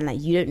 And like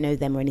you don't know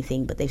them or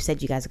anything, but they've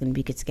said you guys are going to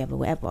be good together,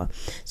 whatever.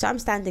 So I'm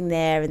standing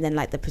there, and then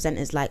like the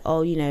presenter's like,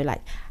 oh, you know,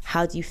 like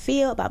how do you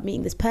feel about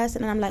meeting this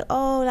person? And I'm like,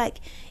 oh, like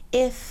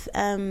if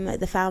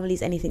the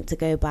family's anything to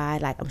go by,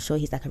 like I'm sure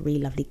he's like a really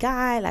lovely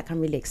guy, like I'm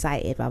really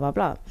excited, blah blah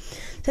blah.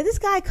 So this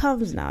guy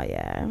comes now,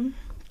 yeah,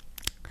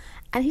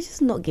 and he's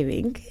just not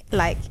giving.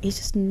 Like he's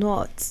just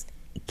not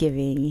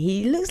giving.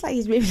 He looks like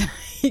he's maybe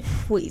like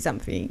 40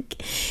 something.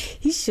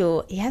 He's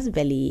short, he has a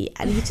belly,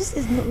 and he just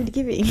is not really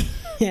giving.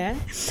 Yeah.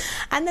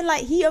 And then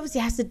like he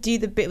obviously has to do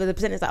the bit where the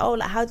presenter's like, oh,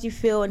 like how do you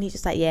feel? And he's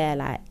just like, yeah,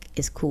 like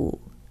it's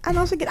cool. And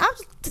I was thinking, I've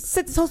just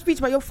said this whole speech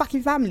about your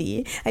fucking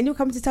family, and you're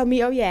coming to tell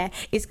me, oh yeah,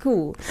 it's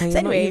cool. And so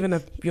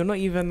you're not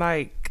even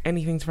like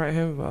anything to write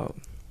home about.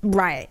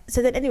 Right.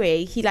 So then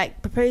anyway, he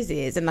like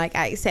proposes, and like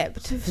I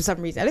accept for some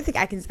reason. I don't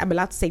think I'm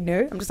allowed to say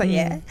no. I'm just like,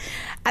 yeah.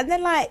 And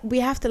then like we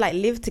have to like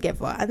live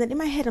together. And then in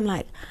my head, I'm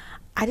like,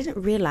 I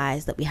didn't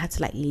realize that we had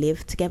to like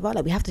live together.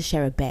 Like we have to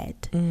share a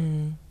bed.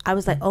 I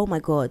was like, oh my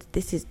God,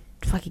 this is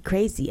fucking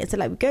crazy. And so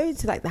like we go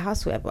into like the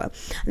house, whatever,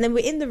 and then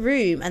we're in the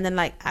room, and then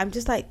like I'm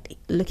just like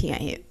looking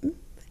at him,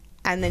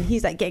 and then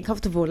he's like getting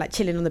comfortable, like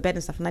chilling on the bed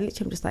and stuff, and I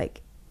literally am just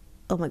like,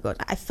 oh my God.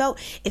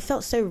 It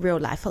felt so real.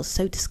 Like I felt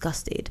so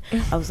disgusted.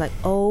 I was like,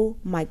 oh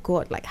my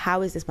God, like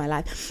how is this my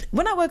life?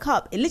 When I woke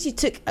up, it literally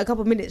took a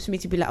couple of minutes for me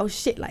to be like, oh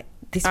shit, like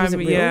this wasn't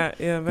real.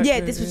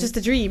 This was just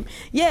a dream.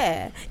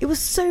 Yeah, it was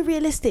so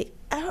realistic.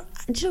 Do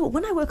you know what?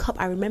 When I woke up,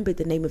 I remembered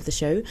the name of the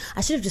show.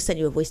 I should have just sent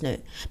you a voice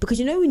note, because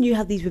you know when you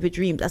have these vivid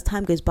dreams, as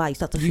time goes by, you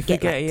start to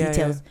forget like,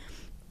 details.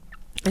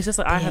 It's just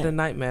like I had a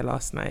nightmare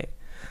last night,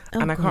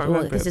 and I can't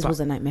remember. This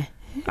was a nightmare.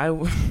 I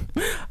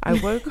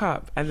woke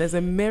up, and there's a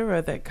mirror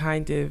that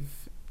kind of.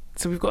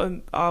 So we've got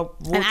our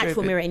wardrobe. An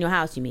actual mirror in your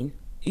house, you mean?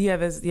 Yeah,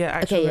 there's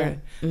actual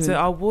mirror. So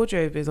our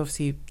wardrobe is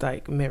obviously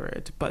like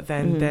mirrored, but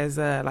then there's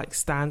a like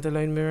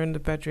standalone mirror in the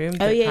bedroom.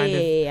 Oh yeah,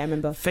 I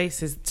remember.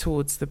 Faces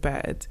towards the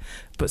bed,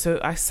 but so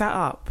I sat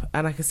up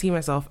and I could see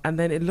myself, and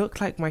then it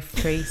looked like my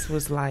face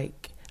was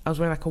like I was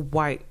wearing like a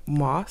white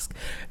mask.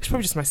 It's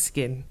probably just my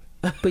skin.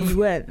 But you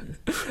weren't.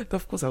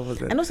 Of course I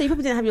wasn't. And also you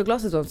probably didn't have your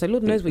glasses on, so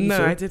Lord knows what you saw.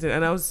 No, I didn't,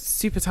 and I was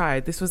super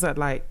tired. This was at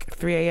like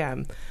 3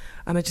 a.m.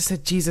 and I just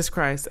said Jesus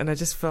Christ, and I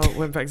just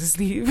went back to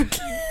sleep.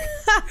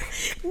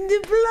 The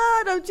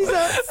blood of Jesus.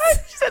 I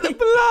said the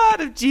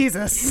blood of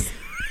Jesus.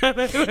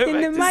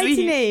 In the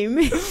mighty name.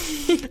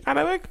 And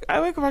I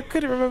woke up, I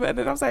couldn't remember, and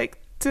then I was like,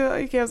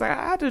 I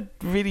had a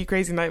really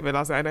crazy nightmare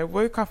last night, and I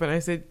woke up and I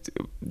said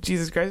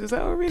Jesus Christ. I was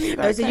like, oh really?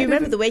 Like, so you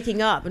remember the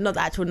waking up, but not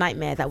the actual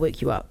nightmare that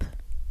woke you up?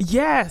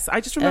 Yes,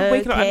 I just remember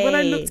waking up, and when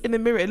I looked in the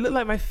mirror, it looked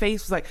like my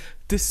face was like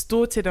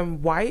distorted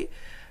and white.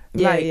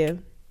 Yeah.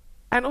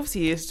 And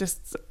obviously it's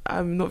just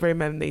I'm not very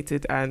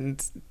melanated,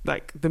 and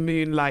like the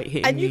moonlight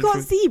hitting and you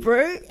can't see,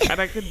 bro.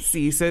 And I couldn't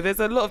see, so there's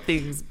a lot of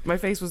things. My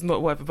face was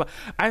not whatever, but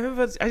I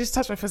remember I just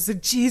touched my face and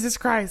said Jesus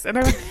Christ, and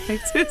I went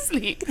back to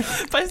sleep.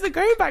 But it's like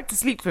going back to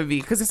sleep for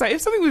me, because it's like if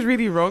something was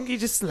really wrong, you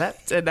just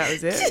slept and that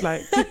was it.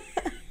 Like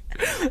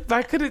but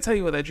I couldn't tell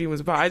you what that dream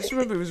was about. I just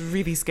remember it was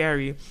really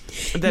scary.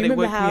 And then you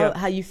remember it woke me up.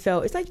 How you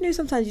felt. It's like, you know,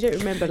 sometimes you don't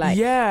remember like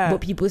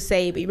what people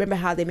say, but you remember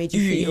how they made you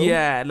feel.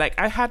 Yeah, like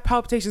I had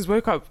palpitations,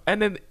 woke up,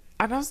 and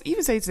I was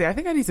even saying today, I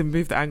think I need to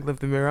move the angle of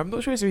the mirror. I'm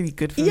not sure it's really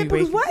good for me. Yeah,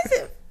 because why is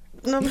it?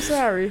 No, I'm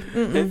sorry.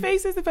 The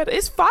face is the better.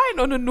 It's fine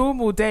on a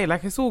normal day,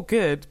 like it's all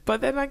good. But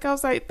then like I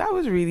was like, that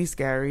was really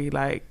scary.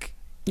 Like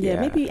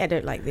yeah, maybe I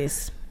don't like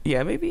this.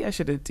 Yeah, maybe I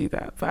shouldn't do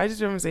that. But I just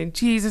remember saying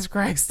Jesus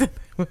Christ.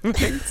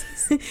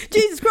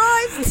 Jesus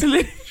Christ.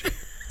 And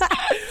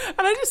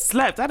I just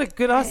slept. I had a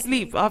good ass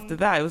sleep after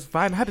that. It was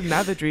fine. I had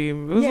another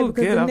dream. It was all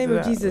good. The name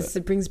of Jesus,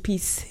 it brings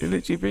peace. It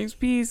literally brings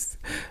peace.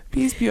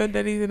 Peace beyond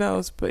anything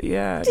else. But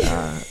yeah,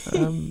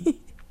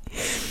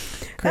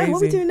 crazy. What are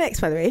we doing next,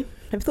 by the way?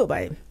 Have you thought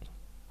about it?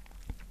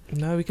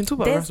 No, we can talk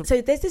about there's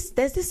this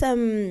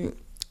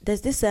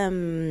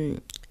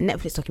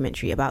Netflix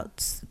documentary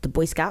about the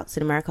Boy Scouts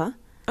in America.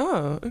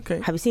 Oh,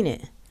 okay. Have you seen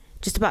it?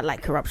 Just about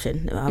like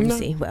corruption,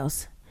 obviously. No. What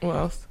else?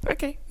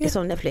 Okay. Yeah. It's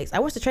on Netflix. I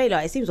watched the trailer.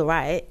 It seems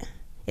alright.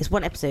 It's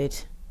one episode.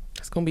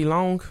 It's gonna be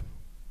long.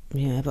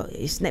 Yeah, but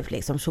it's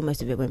Netflix. I'm sure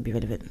most of it won't be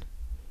relevant.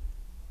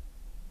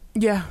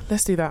 Yeah,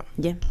 let's do that.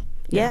 Yeah.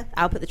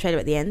 I'll put the trailer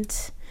at the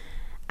end.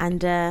 And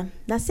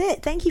that's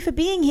it. Thank you for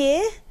being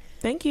here.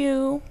 Thank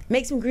you.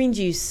 Make some green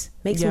juice.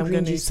 Make some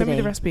green juice Send today.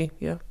 me the recipe.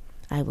 Yeah.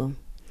 I will.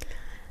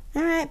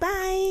 All right,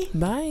 bye.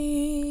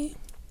 Bye.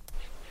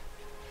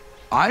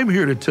 I'm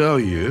here to tell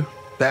you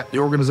that the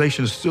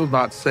organization is still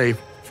not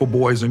safe for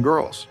boys and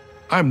girls.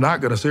 I'm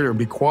not going to sit here and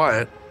be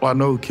quiet while I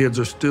know kids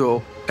are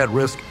still at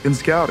risk in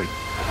scouting.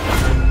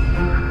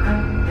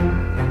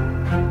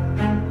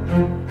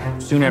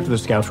 Soon after the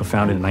Scouts were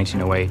founded in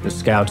 1908, the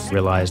Scouts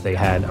realized they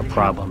had a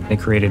problem. They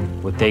created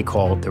what they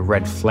called the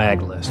Red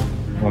Flag List,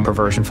 or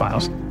perversion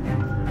files.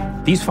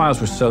 These files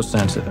were so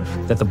sensitive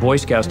that the Boy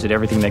Scouts did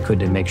everything they could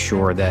to make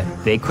sure that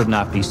they could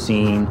not be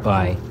seen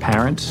by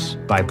parents,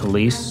 by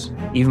police,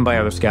 even by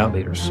other Scout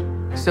leaders.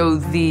 So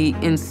the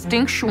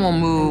instinctual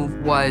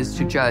move was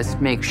to just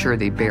make sure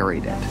they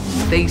buried it.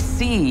 They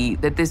see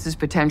that this is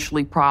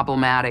potentially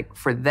problematic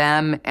for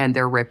them and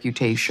their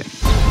reputation.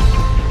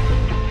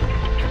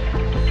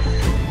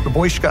 The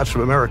Boy Scouts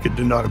of America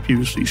did not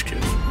abuse these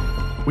kids.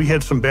 We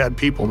had some bad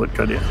people that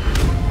got in.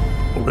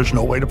 Well, there's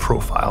no way to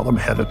profile them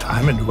ahead of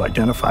time and to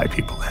identify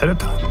people ahead of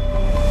time.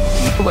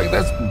 Like,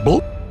 that's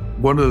bull.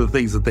 One of the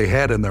things that they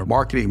had in their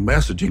marketing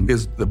messaging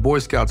is the Boy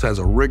Scouts has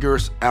a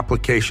rigorous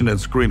application and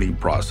screening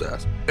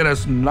process. And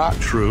it's not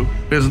true.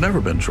 It's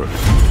never been true.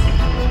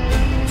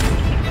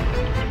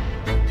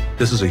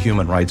 This is a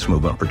human rights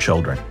movement for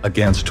children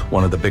against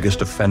one of the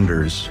biggest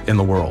offenders in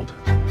the world.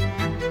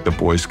 The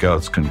Boy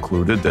Scouts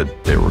concluded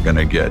that they were going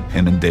to get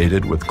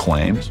inundated with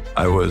claims.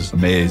 I was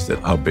amazed at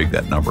how big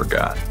that number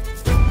got.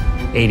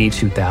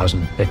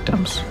 82,000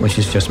 victims, which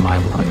is just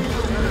mind-blowing.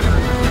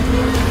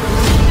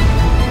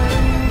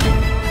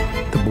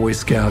 The Boy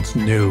Scouts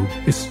knew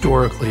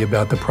historically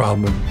about the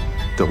problem.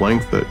 The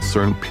length that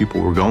certain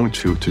people were going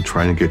to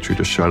try and get you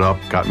to shut up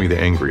got me the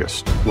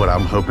angriest. What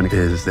I'm hoping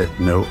is that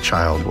no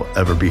child will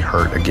ever be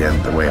hurt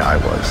again the way I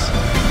was.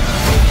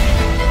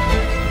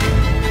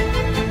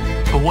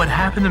 But what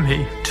happened to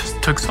me just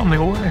took something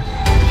away.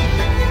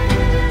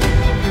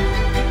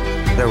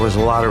 There was a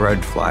lot of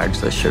red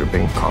flags that should have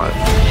been caught.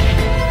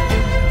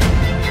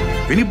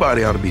 If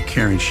anybody ought to be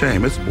carrying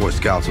shame, it's the Boy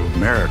Scouts of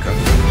America.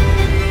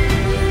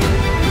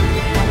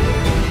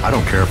 I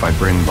don't care if I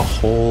bring the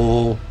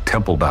whole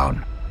temple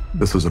down.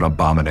 This is an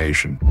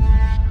abomination.